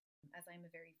language, as I'm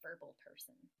a very verbal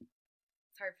person.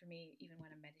 It's hard for me, even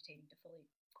when I'm meditating, to fully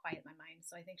quiet my mind,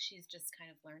 so I think she's just kind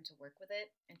of learned to work with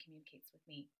it and communicates with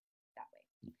me that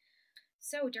way.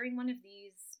 So during one of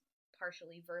these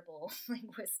partially verbal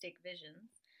linguistic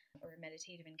visions, or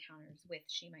meditative encounters with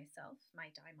she myself, my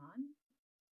daimon,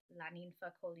 La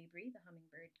Ninfa Colibri, the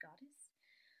hummingbird goddess,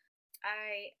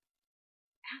 I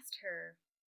asked her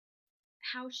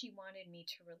how she wanted me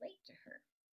to relate to her.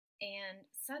 And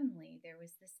suddenly there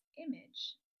was this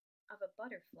image of a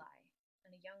butterfly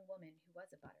and a young woman who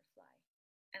was a butterfly.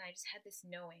 And I just had this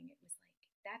knowing, it was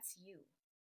like, that's you.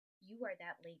 You are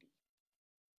that lady.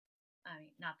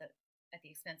 I mean, not that at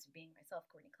the expense of being myself,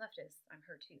 Courtney Cleftis, I'm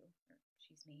her too. Or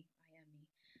she's me, I am me.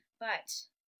 But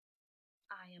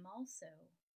I am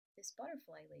also this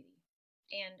butterfly lady.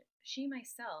 And she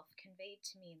myself conveyed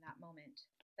to me in that moment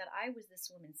that I was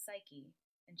this woman's Psyche,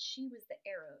 and she was the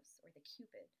Eros, or the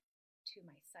Cupid, to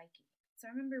my Psyche. So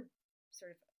I remember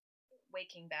sort of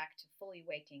waking back to fully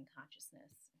waking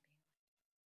consciousness and being like,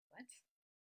 what?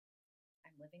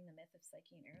 I'm living the myth of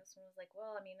Psyche and Eros? And I was like,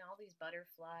 well, I mean, all these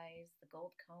butterflies, the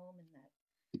gold comb, and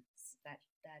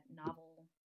that novel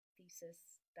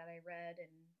thesis that I read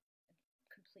and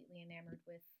completely enamored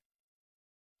with.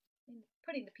 I mean,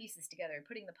 putting the pieces together,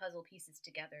 putting the puzzle pieces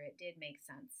together, it did make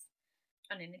sense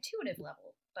on an intuitive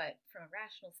level, but from a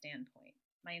rational standpoint,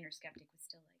 my inner skeptic was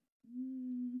still like,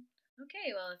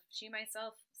 okay, well, if she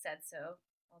myself said so,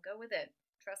 I'll go with it.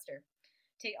 Trust her.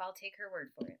 I'll take her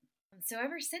word for it. So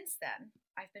ever since then,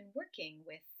 I've been working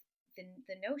with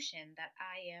the notion that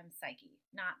I am Psyche.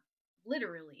 Not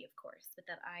literally, of course, but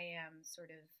that I am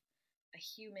sort of a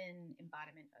human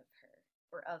embodiment of her,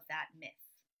 or of that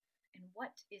myth. And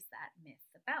what is that myth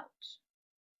about?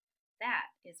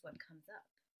 That is what comes up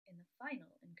in the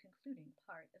final and concluding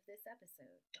part of this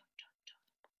episode. Dun, dun, dun.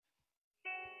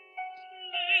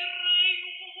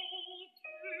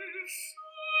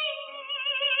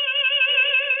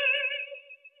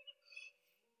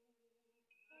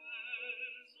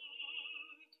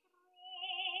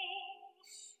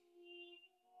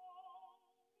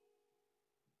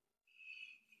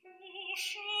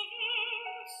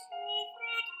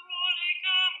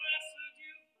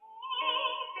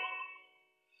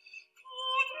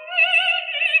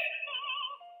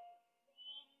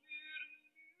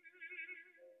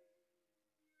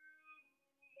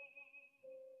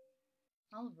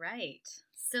 All right,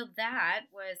 so that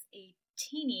was a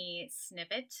teeny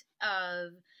snippet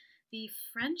of the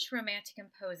French romantic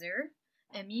composer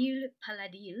Émile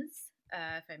Paladils,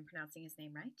 if I'm pronouncing his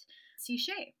name right,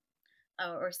 Psyché,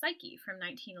 or Psyche, from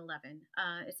 1911.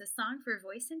 It's a song for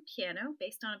voice and piano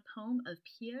based on a poem of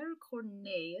Pierre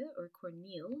Corneille, or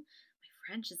Corneille. My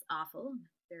French is awful. I'm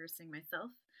embarrassing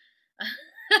myself.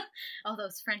 All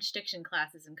those French diction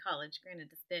classes in college, granted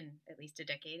it's been at least a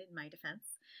decade in my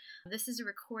defense. This is a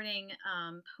recording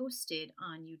posted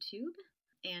on YouTube,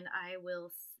 and I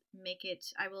will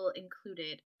include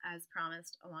it as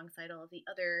promised alongside all of the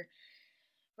other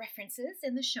references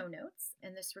in the show notes.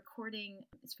 And this recording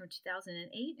is from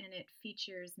 2008, and it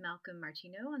features Malcolm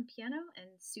Martineau on piano and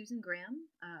Susan Graham,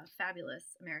 a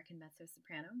fabulous American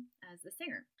mezzo-soprano, as the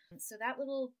singer. So that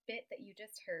little bit that you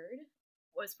just heard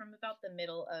was from about the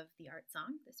middle of the art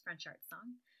song, this French art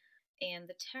song. And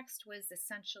the text was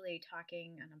essentially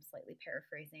talking, and I'm slightly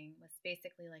paraphrasing, was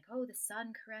basically like, oh, the sun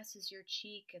caresses your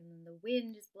cheek and the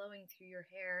wind is blowing through your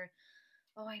hair.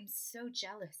 Oh, I'm so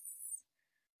jealous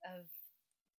of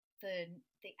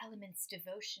the elements'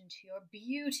 devotion to your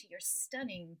beauty, your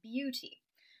stunning beauty.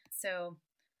 So,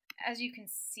 as you can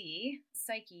see,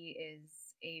 Psyche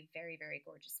is a very, very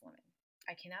gorgeous woman.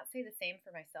 I cannot say the same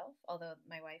for myself, although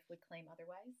my wife would claim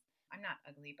otherwise. I'm not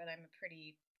ugly, but I'm a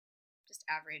pretty just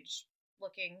average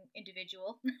looking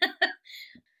individual.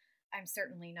 I'm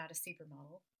certainly not a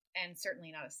supermodel, and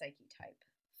certainly not a Psyche type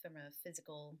from a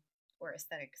physical or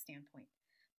aesthetic standpoint.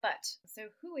 But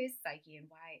so who is Psyche, and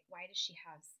why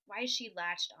is she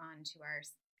latched on to our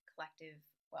collective,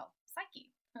 well,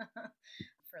 psyche,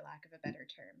 for lack of a better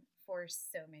term, for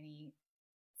so many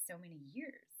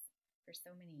years, for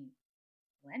so many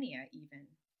millennia even.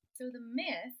 So the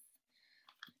myth,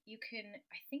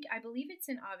 I believe it's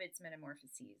in Ovid's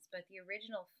Metamorphoses, but the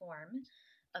original form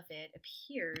of it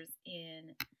appears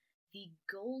in The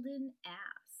Golden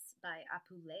Ass by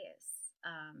Apuleius.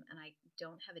 And I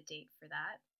don't have a date for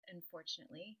that,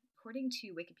 unfortunately. According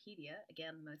to Wikipedia,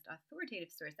 again, the most authoritative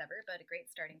source ever, but a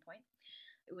great starting point,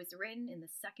 it was written in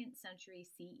the 2nd century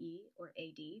CE or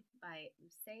AD by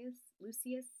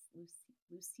Lucius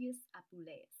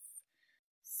Apuleius.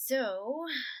 So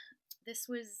this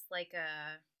was like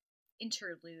a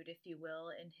interlude, if you will,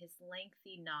 in his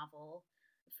lengthy novel,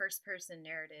 first-person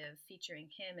narrative featuring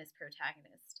him as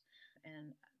protagonist.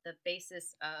 And the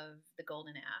basis of The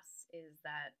Golden Ass is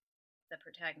that the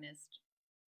protagonist,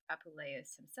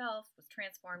 Apuleius himself, was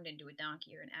transformed into a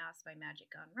donkey or an ass by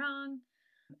magic gone wrong,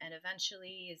 and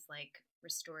eventually is like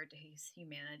restored to his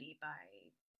humanity by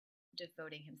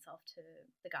devoting himself to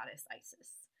the goddess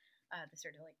Isis, the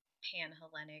sort of like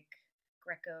pan-Hellenic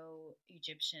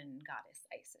Greco-Egyptian goddess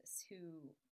Isis,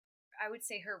 who I would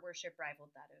say her worship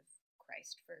rivaled that of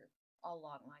Christ for a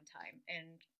long time,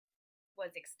 and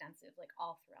was extensive, like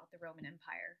all throughout the Roman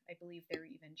Empire. I believe there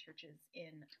were even churches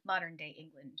in modern-day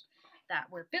England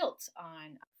that were built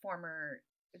on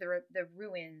the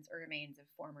ruins or remains of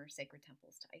former sacred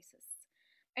temples to Isis.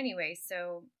 Anyway,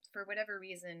 so for whatever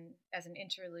reason, as an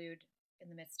interlude in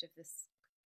the midst of this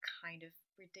kind of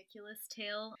ridiculous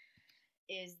tale,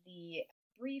 is the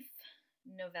brief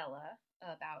novella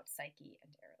about Psyche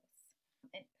and Eros.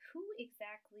 And who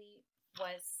exactly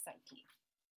was Psyche?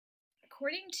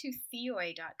 According to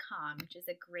Theoi.com, which is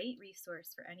a great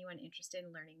resource for anyone interested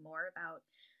in learning more about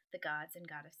the gods and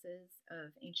goddesses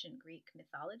of ancient Greek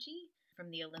mythology,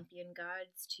 from the Olympian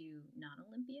gods to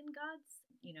non-Olympian gods,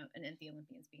 and the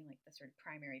Olympians being like the sort of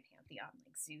primary pantheon,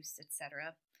 like Zeus,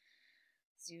 etc.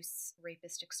 Zeus,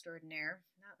 rapist extraordinaire,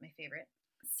 not my favorite.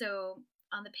 So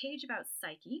on the page about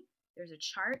Psyche, there's a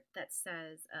chart that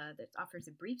says, that offers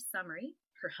a brief summary.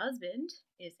 Her husband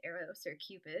is Eros, or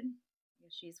Cupid.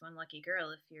 She's one lucky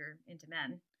girl if you're into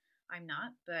men. I'm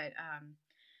not, but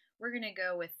we're going to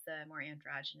go with the more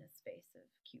androgynous face of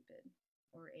Cupid,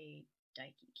 or a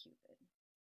dykey Cupid.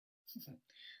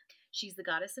 She's the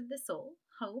goddess of the soul,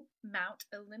 Hope, Mount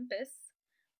Olympus.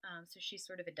 So she's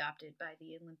sort of adopted by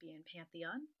the Olympian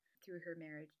pantheon through her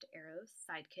marriage to Eros,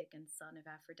 sidekick and son of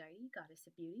Aphrodite, goddess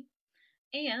of beauty.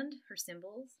 And her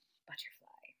symbols, butterfly.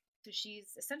 So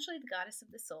she's essentially the goddess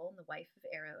of the soul and the wife of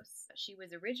Eros. She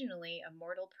was originally a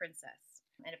mortal princess.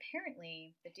 And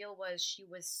apparently, the deal was she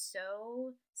was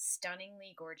so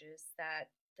stunningly gorgeous that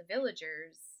the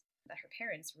villagers that her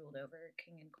parents ruled over,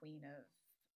 king and queen of,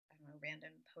 I don't know,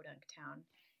 random podunk town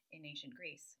in ancient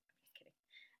Greece. I'm just kidding.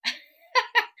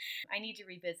 I need to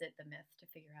revisit the myth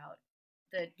to figure out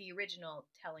the original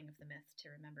telling of the myth to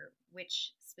remember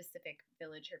which specific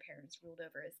village her parents ruled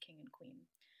over as king and queen.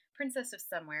 Princess of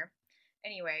somewhere.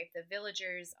 Anyway, the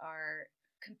villagers are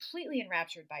completely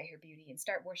enraptured by her beauty and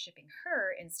start worshiping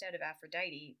her instead of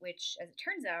Aphrodite, which, as it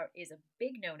turns out, is a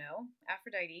big no-no.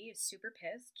 Aphrodite is super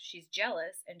pissed, she's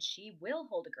jealous, and she will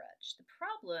hold a grudge. The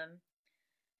problem,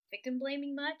 victim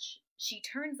blaming much, she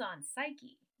turns on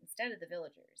Psyche instead of the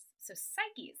villagers. So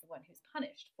Psyche is the one who's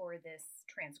punished for this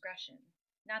transgression,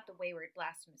 not the wayward,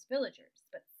 blasphemous villagers,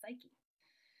 but Psyche.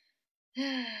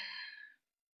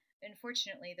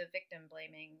 Unfortunately, the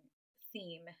victim-blaming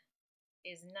theme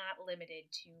is not limited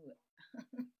to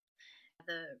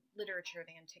the literature of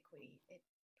antiquity. It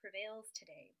prevails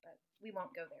today, but we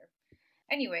won't go there.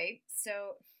 Anyway,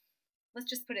 so let's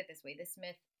just put it this way. This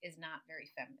myth is not very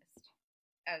feminist,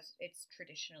 as it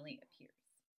traditionally appears.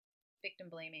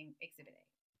 Victim-blaming, Exhibit A.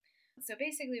 So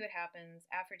basically what happens,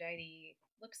 Aphrodite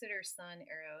looks at her son,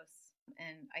 Eros,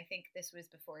 and I think this was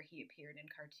before he appeared in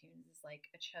cartoons as like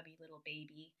a chubby little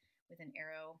baby with an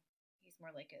arrow. He's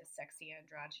more like a sexy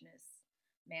androgynous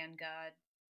man god,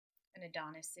 an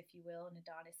Adonis, if you will, an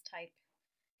Adonis type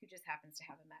who just happens to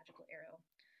have a magical arrow.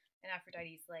 And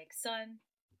Aphrodite's like, son,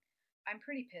 I'm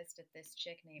pretty pissed at this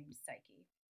chick named Psyche.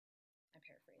 I'm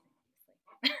paraphrasing,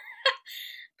 obviously.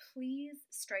 Please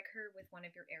strike her with one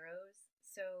of your arrows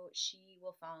so she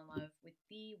will fall in love with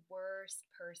the worst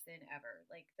person ever,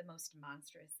 like the most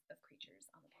monstrous of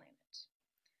creatures on the planet.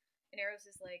 And Eros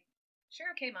is like, sure,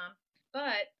 okay, mom.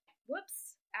 But,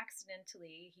 whoops,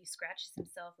 accidentally, he scratches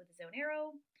himself with his own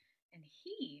arrow, and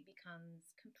he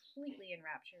becomes completely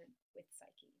enraptured with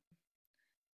Psyche.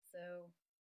 So,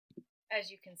 as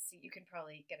you can see, you can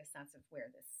probably get a sense of where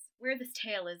this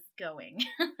tale is going,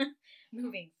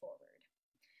 moving forward.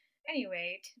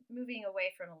 Anyway, moving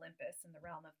away from Olympus and the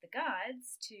realm of the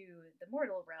gods to the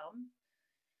mortal realm,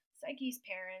 Psyche's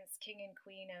parents, king and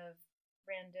queen of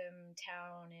random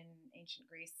town in ancient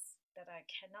Greece that I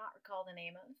cannot recall the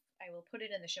name of. I will put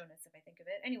it in the show notes if I think of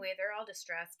it. Anyway, they're all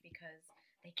distressed because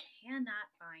they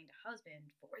cannot find a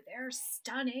husband for their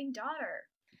stunning daughter.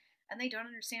 And they don't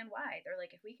understand why. They're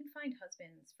like, if we can find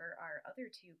husbands for our other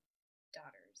two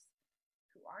daughters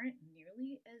who aren't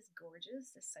nearly as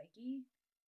gorgeous as Psyche,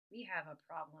 we have a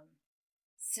problem.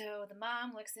 So the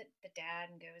mom looks at the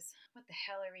dad and goes, what the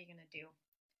hell are we going to do?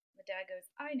 The dad goes,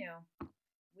 I know.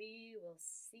 We will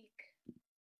seek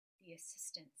the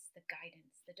assistance, the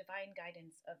guidance, the divine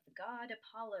guidance of the god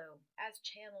Apollo as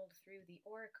channeled through the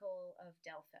oracle of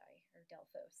Delphi, or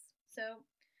Delphos. So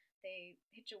they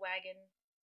hitch a wagon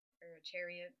or a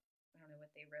chariot. I don't know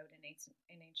what they rode in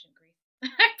ancient Greece.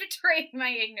 I'm betraying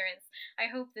my ignorance. I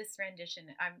hope this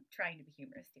rendition, I'm trying to be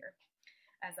humorous here,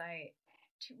 as I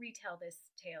retell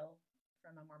this tale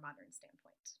from a more modern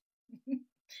standpoint.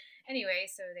 Anyway,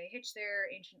 so they hitch their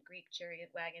ancient Greek chariot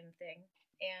wagon thing,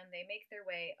 and they make their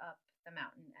way up the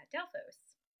mountain at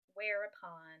Delphos,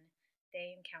 whereupon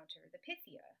they encounter the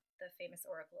Pythia, the famous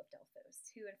oracle of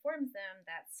Delphos, who informs them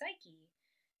that Psyche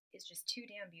is just too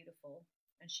damn beautiful,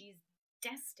 and she's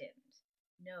destined,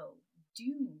 no,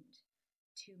 doomed,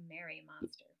 to marry a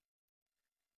monster.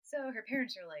 So her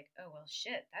parents are like, oh, well,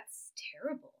 shit, that's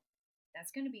terrible.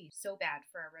 That's going to be so bad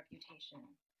for our reputation.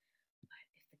 But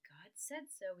if the gods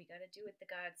said so, we got to do what the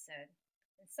gods said.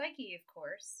 And Psyche, of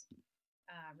course,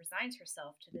 resigns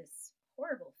herself to this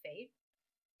horrible fate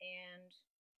and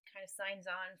kind of signs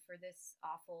on for this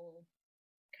awful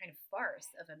kind of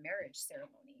farce of a marriage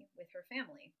ceremony with her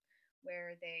family,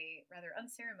 where they rather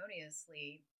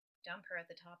unceremoniously dump her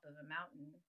at the top of a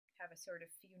mountain, have a sort of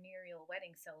funereal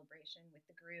wedding celebration with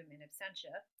the groom in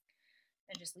absentia,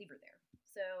 and just leave her there.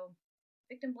 So,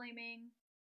 victim blaming,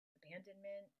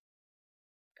 abandonment,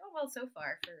 going well so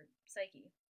far for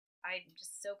Psyche. I'm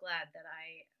just so glad that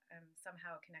I am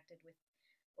somehow connected with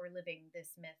or living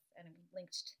this myth and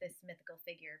linked to this mythical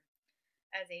figure.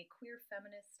 As a queer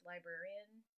feminist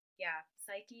librarian, yeah,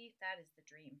 Psyche, that is the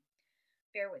dream.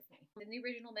 Bear with me. In the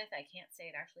original myth, I can't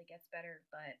say it actually gets better,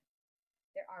 but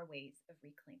there are ways of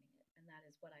reclaiming it, and that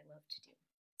is what I love to do.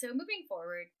 So moving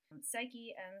forward,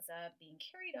 Psyche ends up being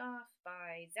carried off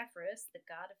by Zephyrus, the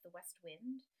god of the west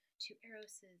wind, to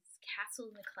Eros's castle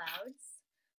in the clouds.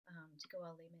 To go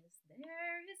all lame as,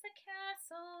 there is a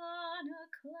castle on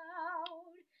a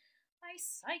cloud. I,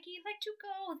 Psyche, like to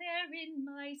go there in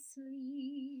my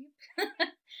sleep.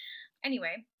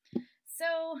 Anyway,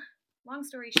 so long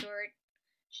story short,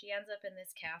 she ends up in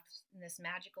this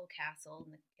magical castle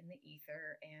in the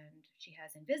ether, and she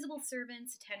has invisible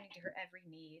servants attending to her every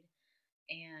need,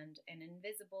 and an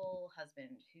invisible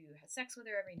husband who has sex with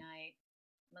her every night.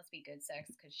 Must be good sex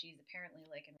because she's apparently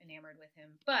like enamored with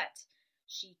him, but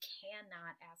she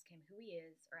cannot ask him who he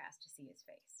is or ask to see his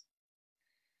face.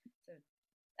 So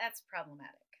that's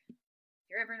problematic. If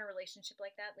you're ever in a relationship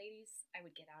like that, ladies, I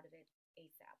would get out of it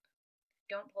ASAP.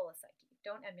 Don't pull a Psyche.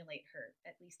 Don't emulate her,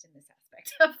 at least in this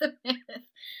aspect of the myth.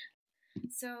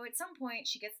 So at some point,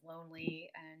 she gets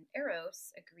lonely, and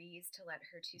Eros agrees to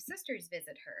let her two sisters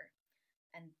visit her.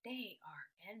 And they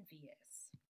are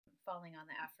envious, falling on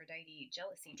the Aphrodite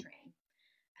jealousy train.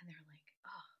 And they're like,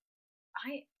 oh,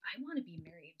 I want to be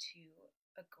married to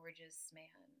a gorgeous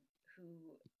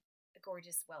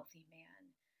wealthy man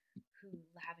who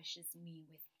lavishes me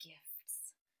with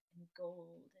gifts and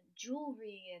gold and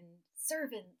jewelry and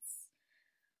servants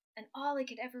and all I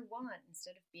could ever want,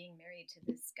 instead of being married to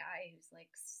this guy who's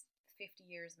like 50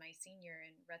 years my senior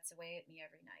and ruts away at me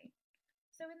every night.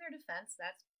 So in their defense,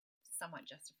 that's somewhat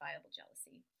justifiable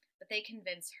jealousy. But they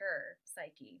convince her,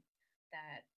 Psyche,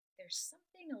 that there's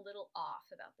something a little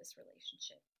off about this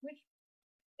relationship, which,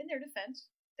 in their defense,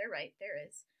 they're right, there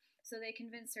is. So they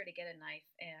convince her to get a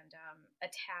knife and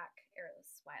attack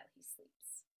Eros while he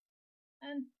sleeps.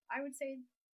 And I would say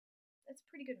that's a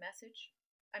pretty good message.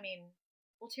 I mean,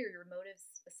 ulterior motives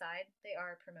aside, they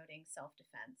are promoting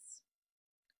self-defense.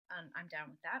 I'm down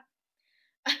with that.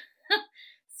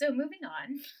 So moving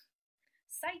on,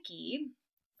 Psyche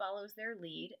follows their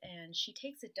lead, and she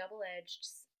takes a double-edged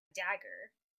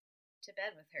dagger to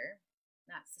bed with her,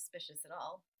 not suspicious at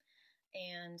all,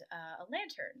 and a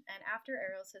lantern. And after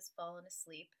Eros has fallen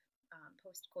asleep,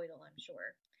 post-coital, I'm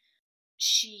sure,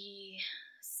 she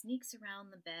sneaks around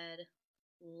the bed,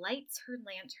 lights her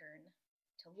lantern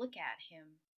to look at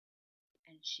him,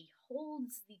 and she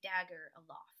holds the dagger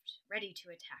aloft, ready to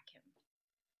attack him.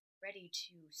 ready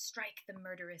to strike the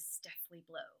murderous deathly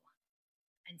blow.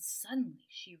 And suddenly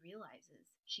she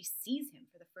realizes, she sees him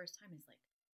for the first time, is like,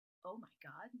 oh my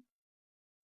God.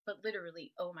 But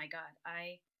literally, oh my God,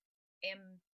 I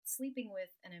am sleeping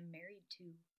with and am married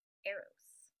to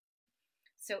Eros.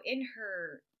 So in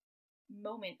her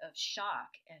moment of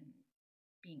shock and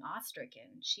being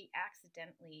awe-stricken, she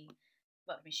accidentally,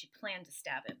 she planned to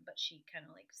stab him, but she kind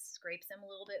of like scrapes him a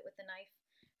little bit with the knife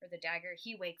or the dagger.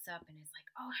 He wakes up and is like,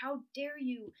 oh, how dare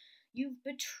you? You've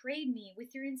betrayed me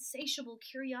with your insatiable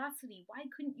curiosity. Why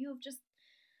couldn't you have just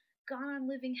gone on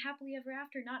living happily ever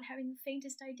after, not having the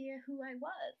faintest idea who I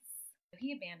was?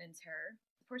 He abandons her.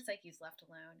 Poor Psyche's left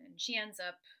alone, and she ends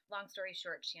up, long story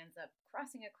short, she ends up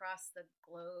crossing across the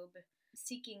globe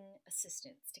seeking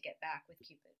assistance to get back with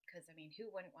Cupid, because, I mean,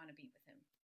 who wouldn't want to be with him?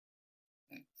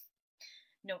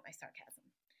 Note my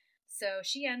sarcasm. So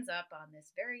she ends up on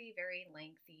this very, very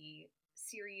lengthy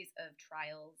series of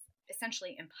trials,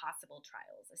 essentially impossible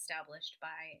trials, established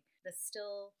by the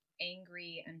still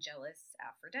angry and jealous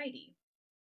Aphrodite.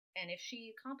 And if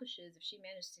she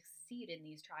manages to succeed in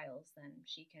these trials, then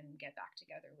she can get back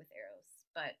together with Eros.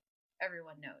 But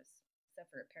everyone knows,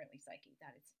 except for apparently Psyche,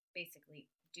 that it's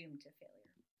basically doomed to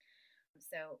failure.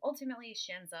 So ultimately,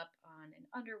 she ends up on an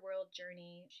underworld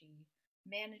journey. She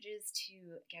manages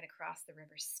to get across the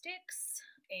river Styx,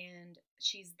 and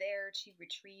she's there to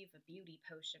retrieve a beauty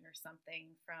potion or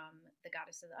something from the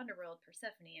goddess of the underworld,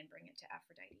 Persephone, and bring it to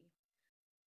Aphrodite.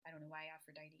 I don't know why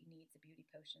Aphrodite needs a beauty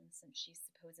potion since she's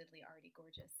supposedly already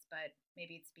gorgeous, but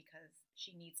maybe it's because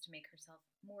she needs to make herself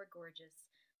more gorgeous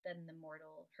than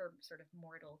her sort of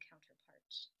mortal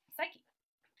counterpart, Psyche.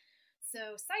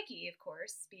 So Psyche, of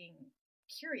course, being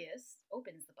curious,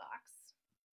 opens the box.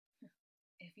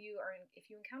 If you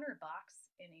encounter a box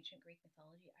in ancient Greek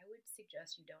mythology, I would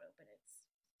suggest you don't open it. It's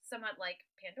somewhat like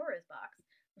Pandora's box.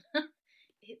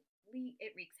 It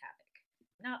wreaks havoc,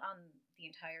 not on the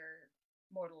entire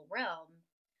mortal realm,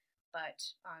 but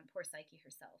on poor Psyche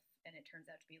herself. And it turns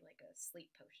out to be like a sleep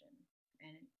potion,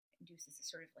 and it induces a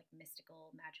sort of like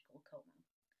mystical, magical coma.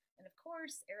 And of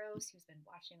course, Eros, who's been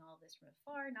watching all this from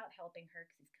afar, not helping her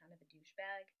because he's kind of a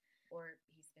douchebag, or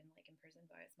he's been like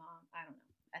imprisoned by his mom, I don't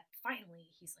know.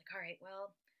 Finally, he's like, all right,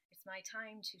 well, it's my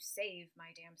time to save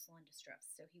my damsel in distress.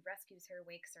 So he rescues her,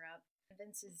 wakes her up,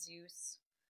 convinces Zeus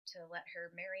to let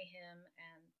her marry him,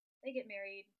 and they get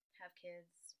married, have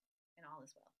kids, and all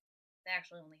is well. They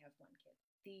actually only have one kid.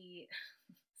 The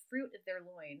fruit of their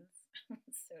loins,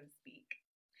 so to speak,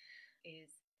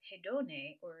 is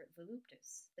Hedone, or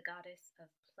Voluptus, the goddess of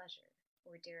pleasure,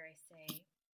 or dare I say,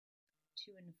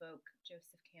 to invoke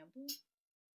Joseph Campbell,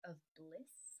 of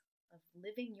bliss, of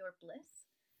living your bliss.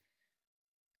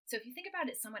 So if you think about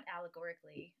it somewhat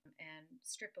allegorically and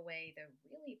strip away the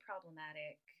really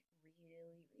problematic,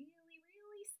 really, really,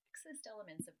 really sexist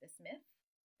elements of this myth,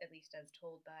 at least as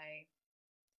told by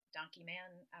Donkey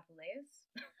Man Apuleius,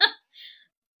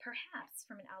 perhaps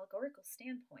from an allegorical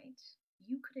standpoint,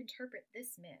 you could interpret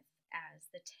this myth as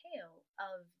the tale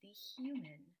of the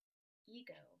human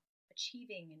ego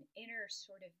achieving an inner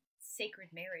sort of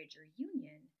sacred marriage or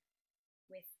union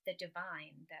with the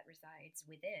divine that resides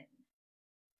within.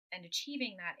 And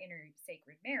achieving that inner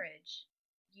sacred marriage,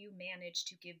 you manage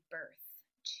to give birth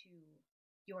to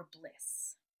your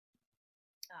bliss.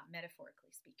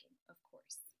 Metaphorically speaking, of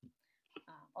course.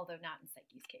 Although not in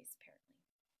Psyche's case, apparently.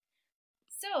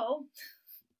 So,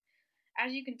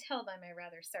 as you can tell by my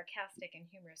rather sarcastic and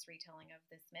humorous retelling of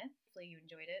this myth, hopefully you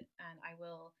enjoyed it, and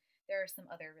there are some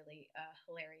other really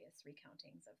hilarious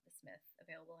recountings of this myth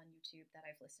available on YouTube that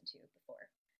I've listened to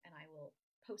before, and I will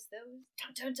post those,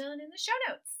 in the show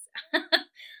notes.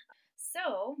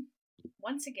 So,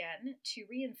 once again, to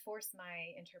reinforce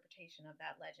my interpretation of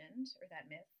that legend, or that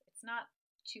myth, it's not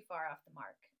too far off the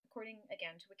mark, according,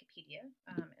 again, to Wikipedia,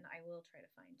 and I will try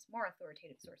to find more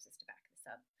authoritative sources to back this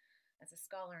up. As a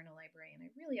scholar and a librarian,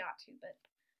 I really ought to, but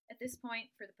at this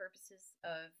point, for the purposes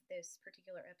of this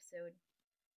particular episode,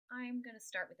 I'm going to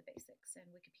start with the basics,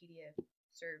 and Wikipedia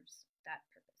serves that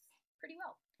purpose pretty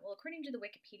well. Well, according to the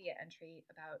Wikipedia entry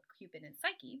about Cupid and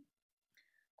Psyche,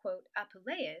 quote,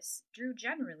 Apuleius drew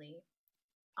generally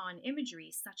on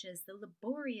imagery such as the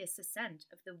laborious ascent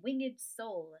of the winged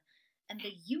soul and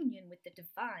the union with the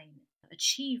divine,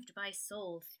 achieved by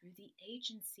soul through the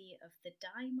agency of the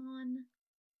daimon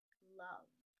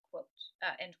love, quote,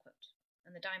 end quote.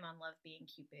 And the daimon love being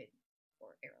Cupid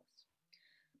or Eros.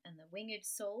 And the winged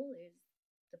soul is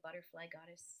the butterfly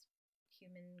goddess,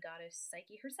 human goddess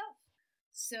Psyche herself.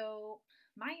 So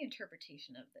my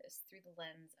interpretation of this through the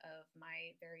lens of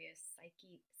my various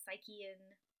Psychean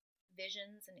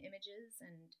visions and images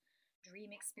and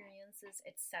dream experiences,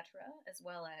 etc., as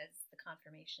well as the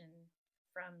confirmation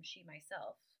from she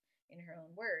myself, in her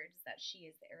own words, that she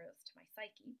is the Eros to my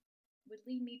psyche, would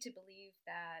lead me to believe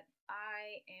that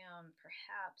I am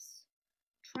perhaps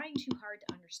trying too hard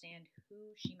to understand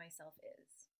who she myself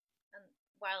is. And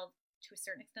while to a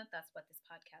certain extent that's what this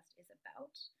podcast is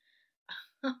about,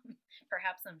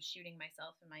 perhaps I'm shooting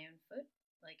myself in my own foot,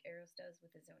 like Eros does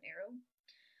with his own arrow.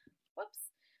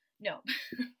 Whoops. No,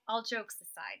 all jokes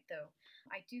aside, though,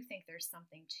 I do think there's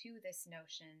something to this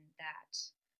notion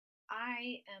that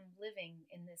I am living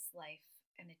in this life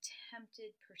an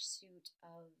attempted pursuit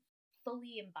of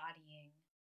fully embodying,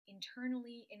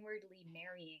 internally, inwardly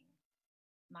marrying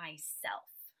myself,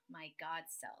 my God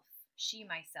self, she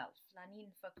myself, la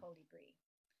ninfa colibri,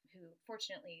 who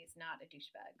fortunately is not a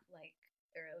douchebag like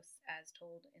Eros as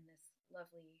told in this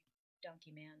lovely Donkey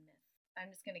Man myth. I'm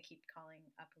just going to keep calling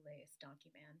Apuleius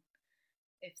Donkey Man.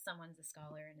 If someone's a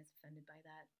scholar and is offended by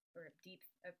that, or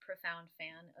a profound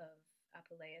fan of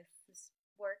Apuleius'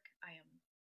 work, I am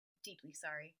deeply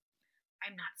sorry.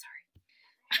 I'm not sorry.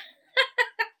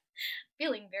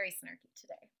 Feeling very snarky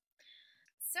today.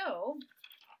 So,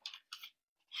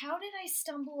 how did I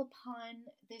stumble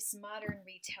upon this modern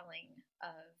retelling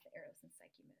of the Eros and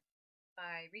Psyche myth?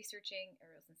 By researching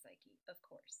Eros and Psyche, of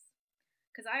course.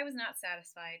 Because I was not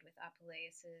satisfied with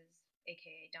Apuleius'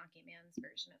 aka Donkey Man's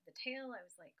version of the tale. I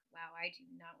was like, wow, I do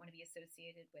not want to be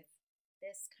associated with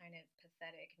this kind of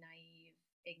pathetic, naive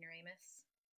ignoramus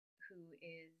who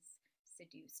is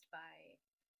seduced by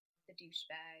the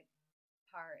douchebag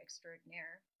par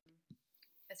extraordinaire.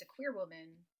 As a queer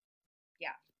woman,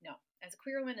 as a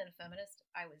queer woman and a feminist,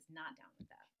 I was not down with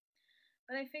that.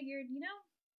 But I figured,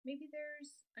 maybe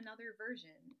there's another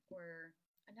version or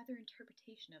another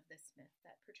interpretation of this myth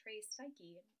that portrays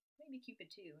Psyche, and maybe Cupid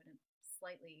too, in a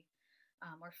slightly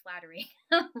more flattering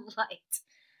light.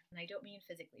 And I don't mean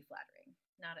physically flattering.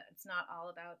 It's not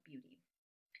all about beauty.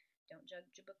 Don't judge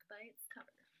a book by its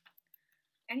cover.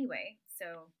 Anyway,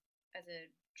 so as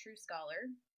a true scholar,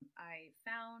 I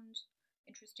found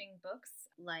interesting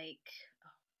books like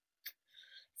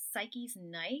Psyche's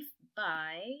Knife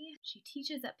she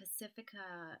teaches at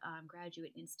Pacifica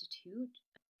Graduate Institute.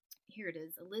 Here it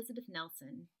is, Elizabeth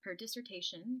Nelson. Her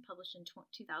dissertation, published in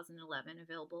 2011,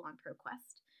 available on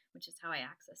ProQuest, which is how I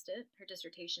accessed it. Her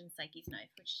dissertation, Psyche's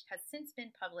Knife, which has since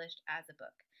been published as a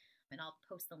book. And I'll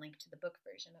post the link to the book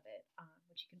version of it,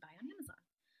 which you can buy on Amazon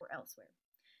or elsewhere.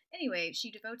 Anyway,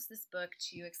 she devotes this book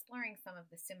to exploring some of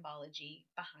the symbology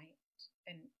behind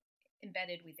and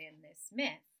embedded within this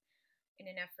myth in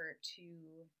an effort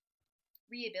to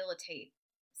rehabilitate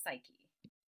Psyche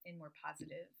in more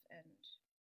positive and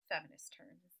feminist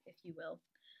terms, if you will.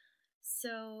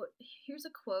 So here's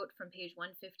a quote from page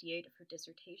 158 of her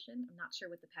dissertation. I'm not sure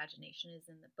what the pagination is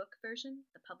in the book version,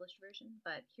 the published version,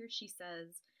 but here she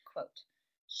says, quote,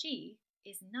 "She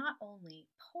is not only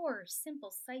poor,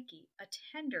 simple Psyche, a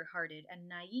tender-hearted and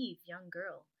naive young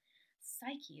girl.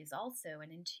 Psyche is also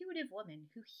an intuitive woman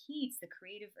who heeds the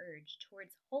creative urge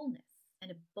towards wholeness,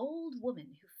 and a bold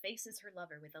woman who faces her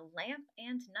lover with a lamp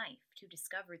and knife to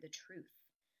discover the truth,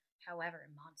 however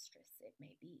monstrous it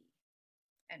may be."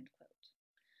 End quote.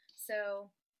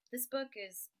 So this book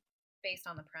is based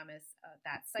on the premise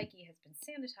that Psyche has been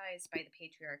sanitized by the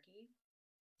patriarchy,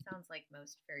 sounds like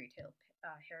most fairy tale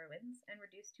heroines, and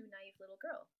reduced to a naive little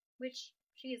girl, which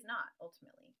she is not,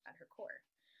 ultimately, at her core.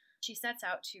 She sets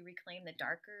out to reclaim the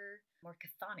darker, more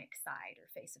chthonic side or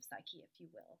face of Psyche, if you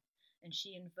will, and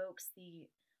she invokes the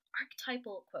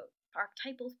archetypal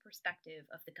perspective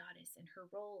of the goddess in her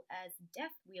role as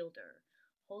death wielder,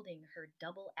 holding her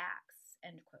double axe,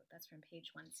 end quote. That's from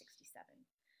page 167.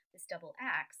 This double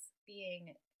axe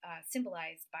being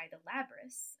symbolized by the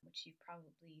labrys, which you've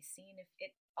probably seen. If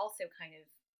it also kind of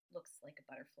looks like a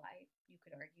butterfly, you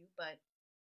could argue, but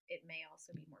it may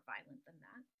also be more violent than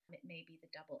that. It may be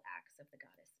the double axe of the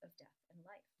goddess of death and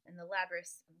life. And the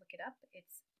labrys, look it up,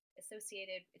 it's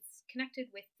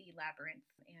connected with the labyrinth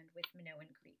and with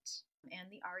Minoan Crete. And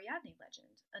the Ariadne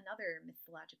legend, another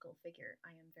mythological figure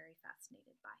I am very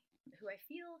fascinated by, who I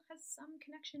feel has some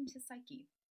connection to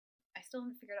Psyche. I still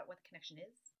haven't figured out what the connection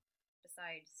is,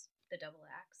 besides the double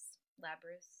axe,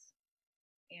 labrys,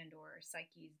 and or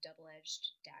Psyche's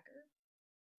double-edged dagger.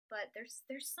 But there's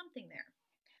something there.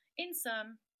 In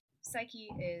sum,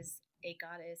 Psyche is a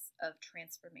goddess of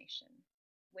transformation,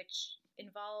 which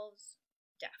involves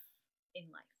death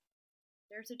in life.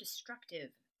 There's a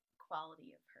destructive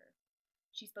quality of her.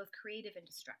 She's both creative and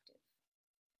destructive.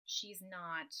 She's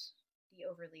not the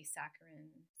overly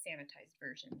saccharine, sanitized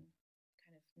version,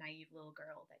 kind of naive little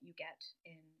girl that you get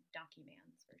in Donkey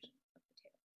Man's version of the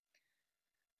tale.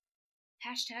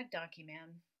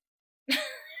 #DonkeyMan.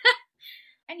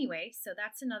 Anyway, so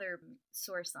that's another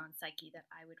source on Psyche that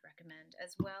I would recommend,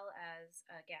 as well as,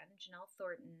 again, Janelle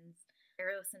Thornton's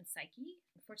Eros and Psyche.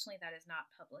 Unfortunately, that is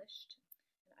not published.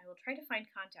 I will try to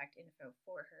find contact info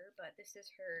for her, but this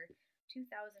is her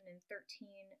 2013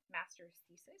 master's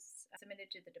thesis,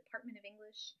 submitted to the Department of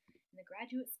English in the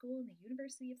Graduate School in the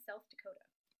University of South Dakota.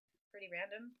 Pretty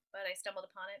random, but I stumbled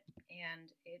upon it,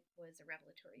 and it was a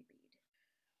revelatory read.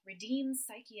 Redeems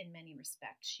Psyche in many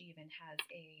respects. She even has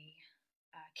a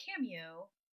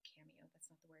cameo,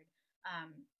 that's not the word,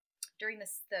 during the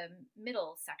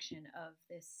middle section of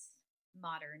this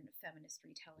modern feminist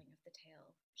retelling of the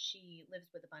tale. She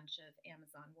lives with a bunch of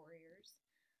Amazon warriors,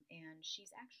 and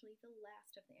she's actually the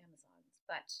last of the Amazons,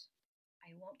 but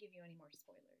I won't give you any more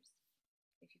spoilers.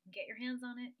 If you can get your hands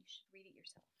on it, you should read it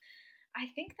yourself. I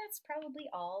think that's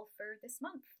probably all for this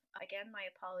month. Again, my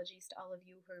apologies to all of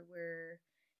you who were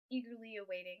eagerly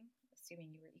awaiting,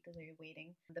 assuming you were eagerly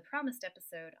awaiting, the promised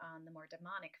episode on the more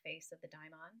demonic face of the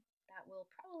daimon. That will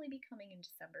probably be coming in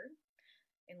December,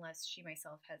 unless she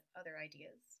myself has other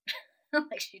ideas,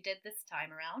 like she did this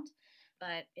time around.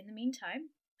 But in the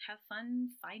meantime, have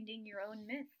fun finding your own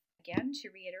myth. Again,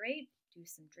 to reiterate, do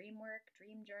some dream work,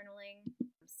 dream journaling,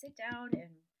 sit down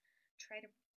and try to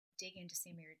dig into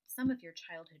some of your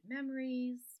childhood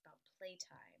memories about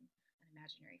playtime and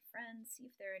imaginary friends, see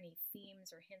if there are any themes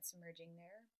or hints emerging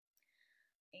there.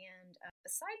 And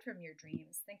aside from your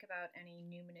dreams, think about any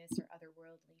numinous or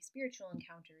otherworldly spiritual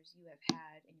encounters you have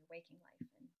had in your waking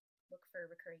life and look for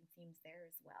recurring themes there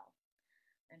as well.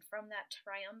 And from that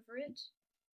triumvirate,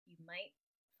 you might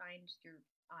find you're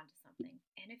onto something.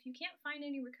 And if you can't find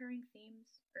any recurring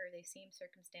themes, or they seem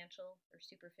circumstantial or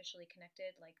superficially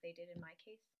connected like they did in my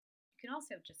case, you can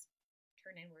also just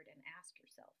turn inward and ask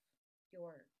yourself,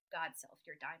 your God self,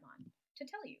 your daimon, to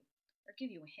tell you or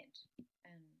give you a hint.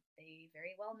 And they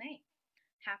very well may.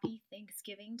 Happy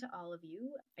Thanksgiving to all of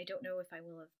you. I don't know if I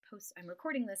will have I'm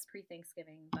recording this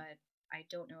pre-Thanksgiving, but I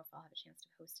don't know if I'll have a chance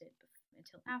to post it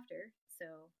until after.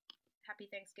 So happy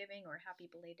Thanksgiving or happy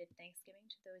belated Thanksgiving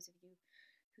to those of you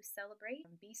who celebrate.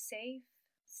 Be safe,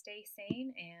 stay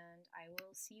sane, and I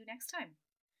will see you next time.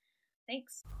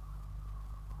 Thanks.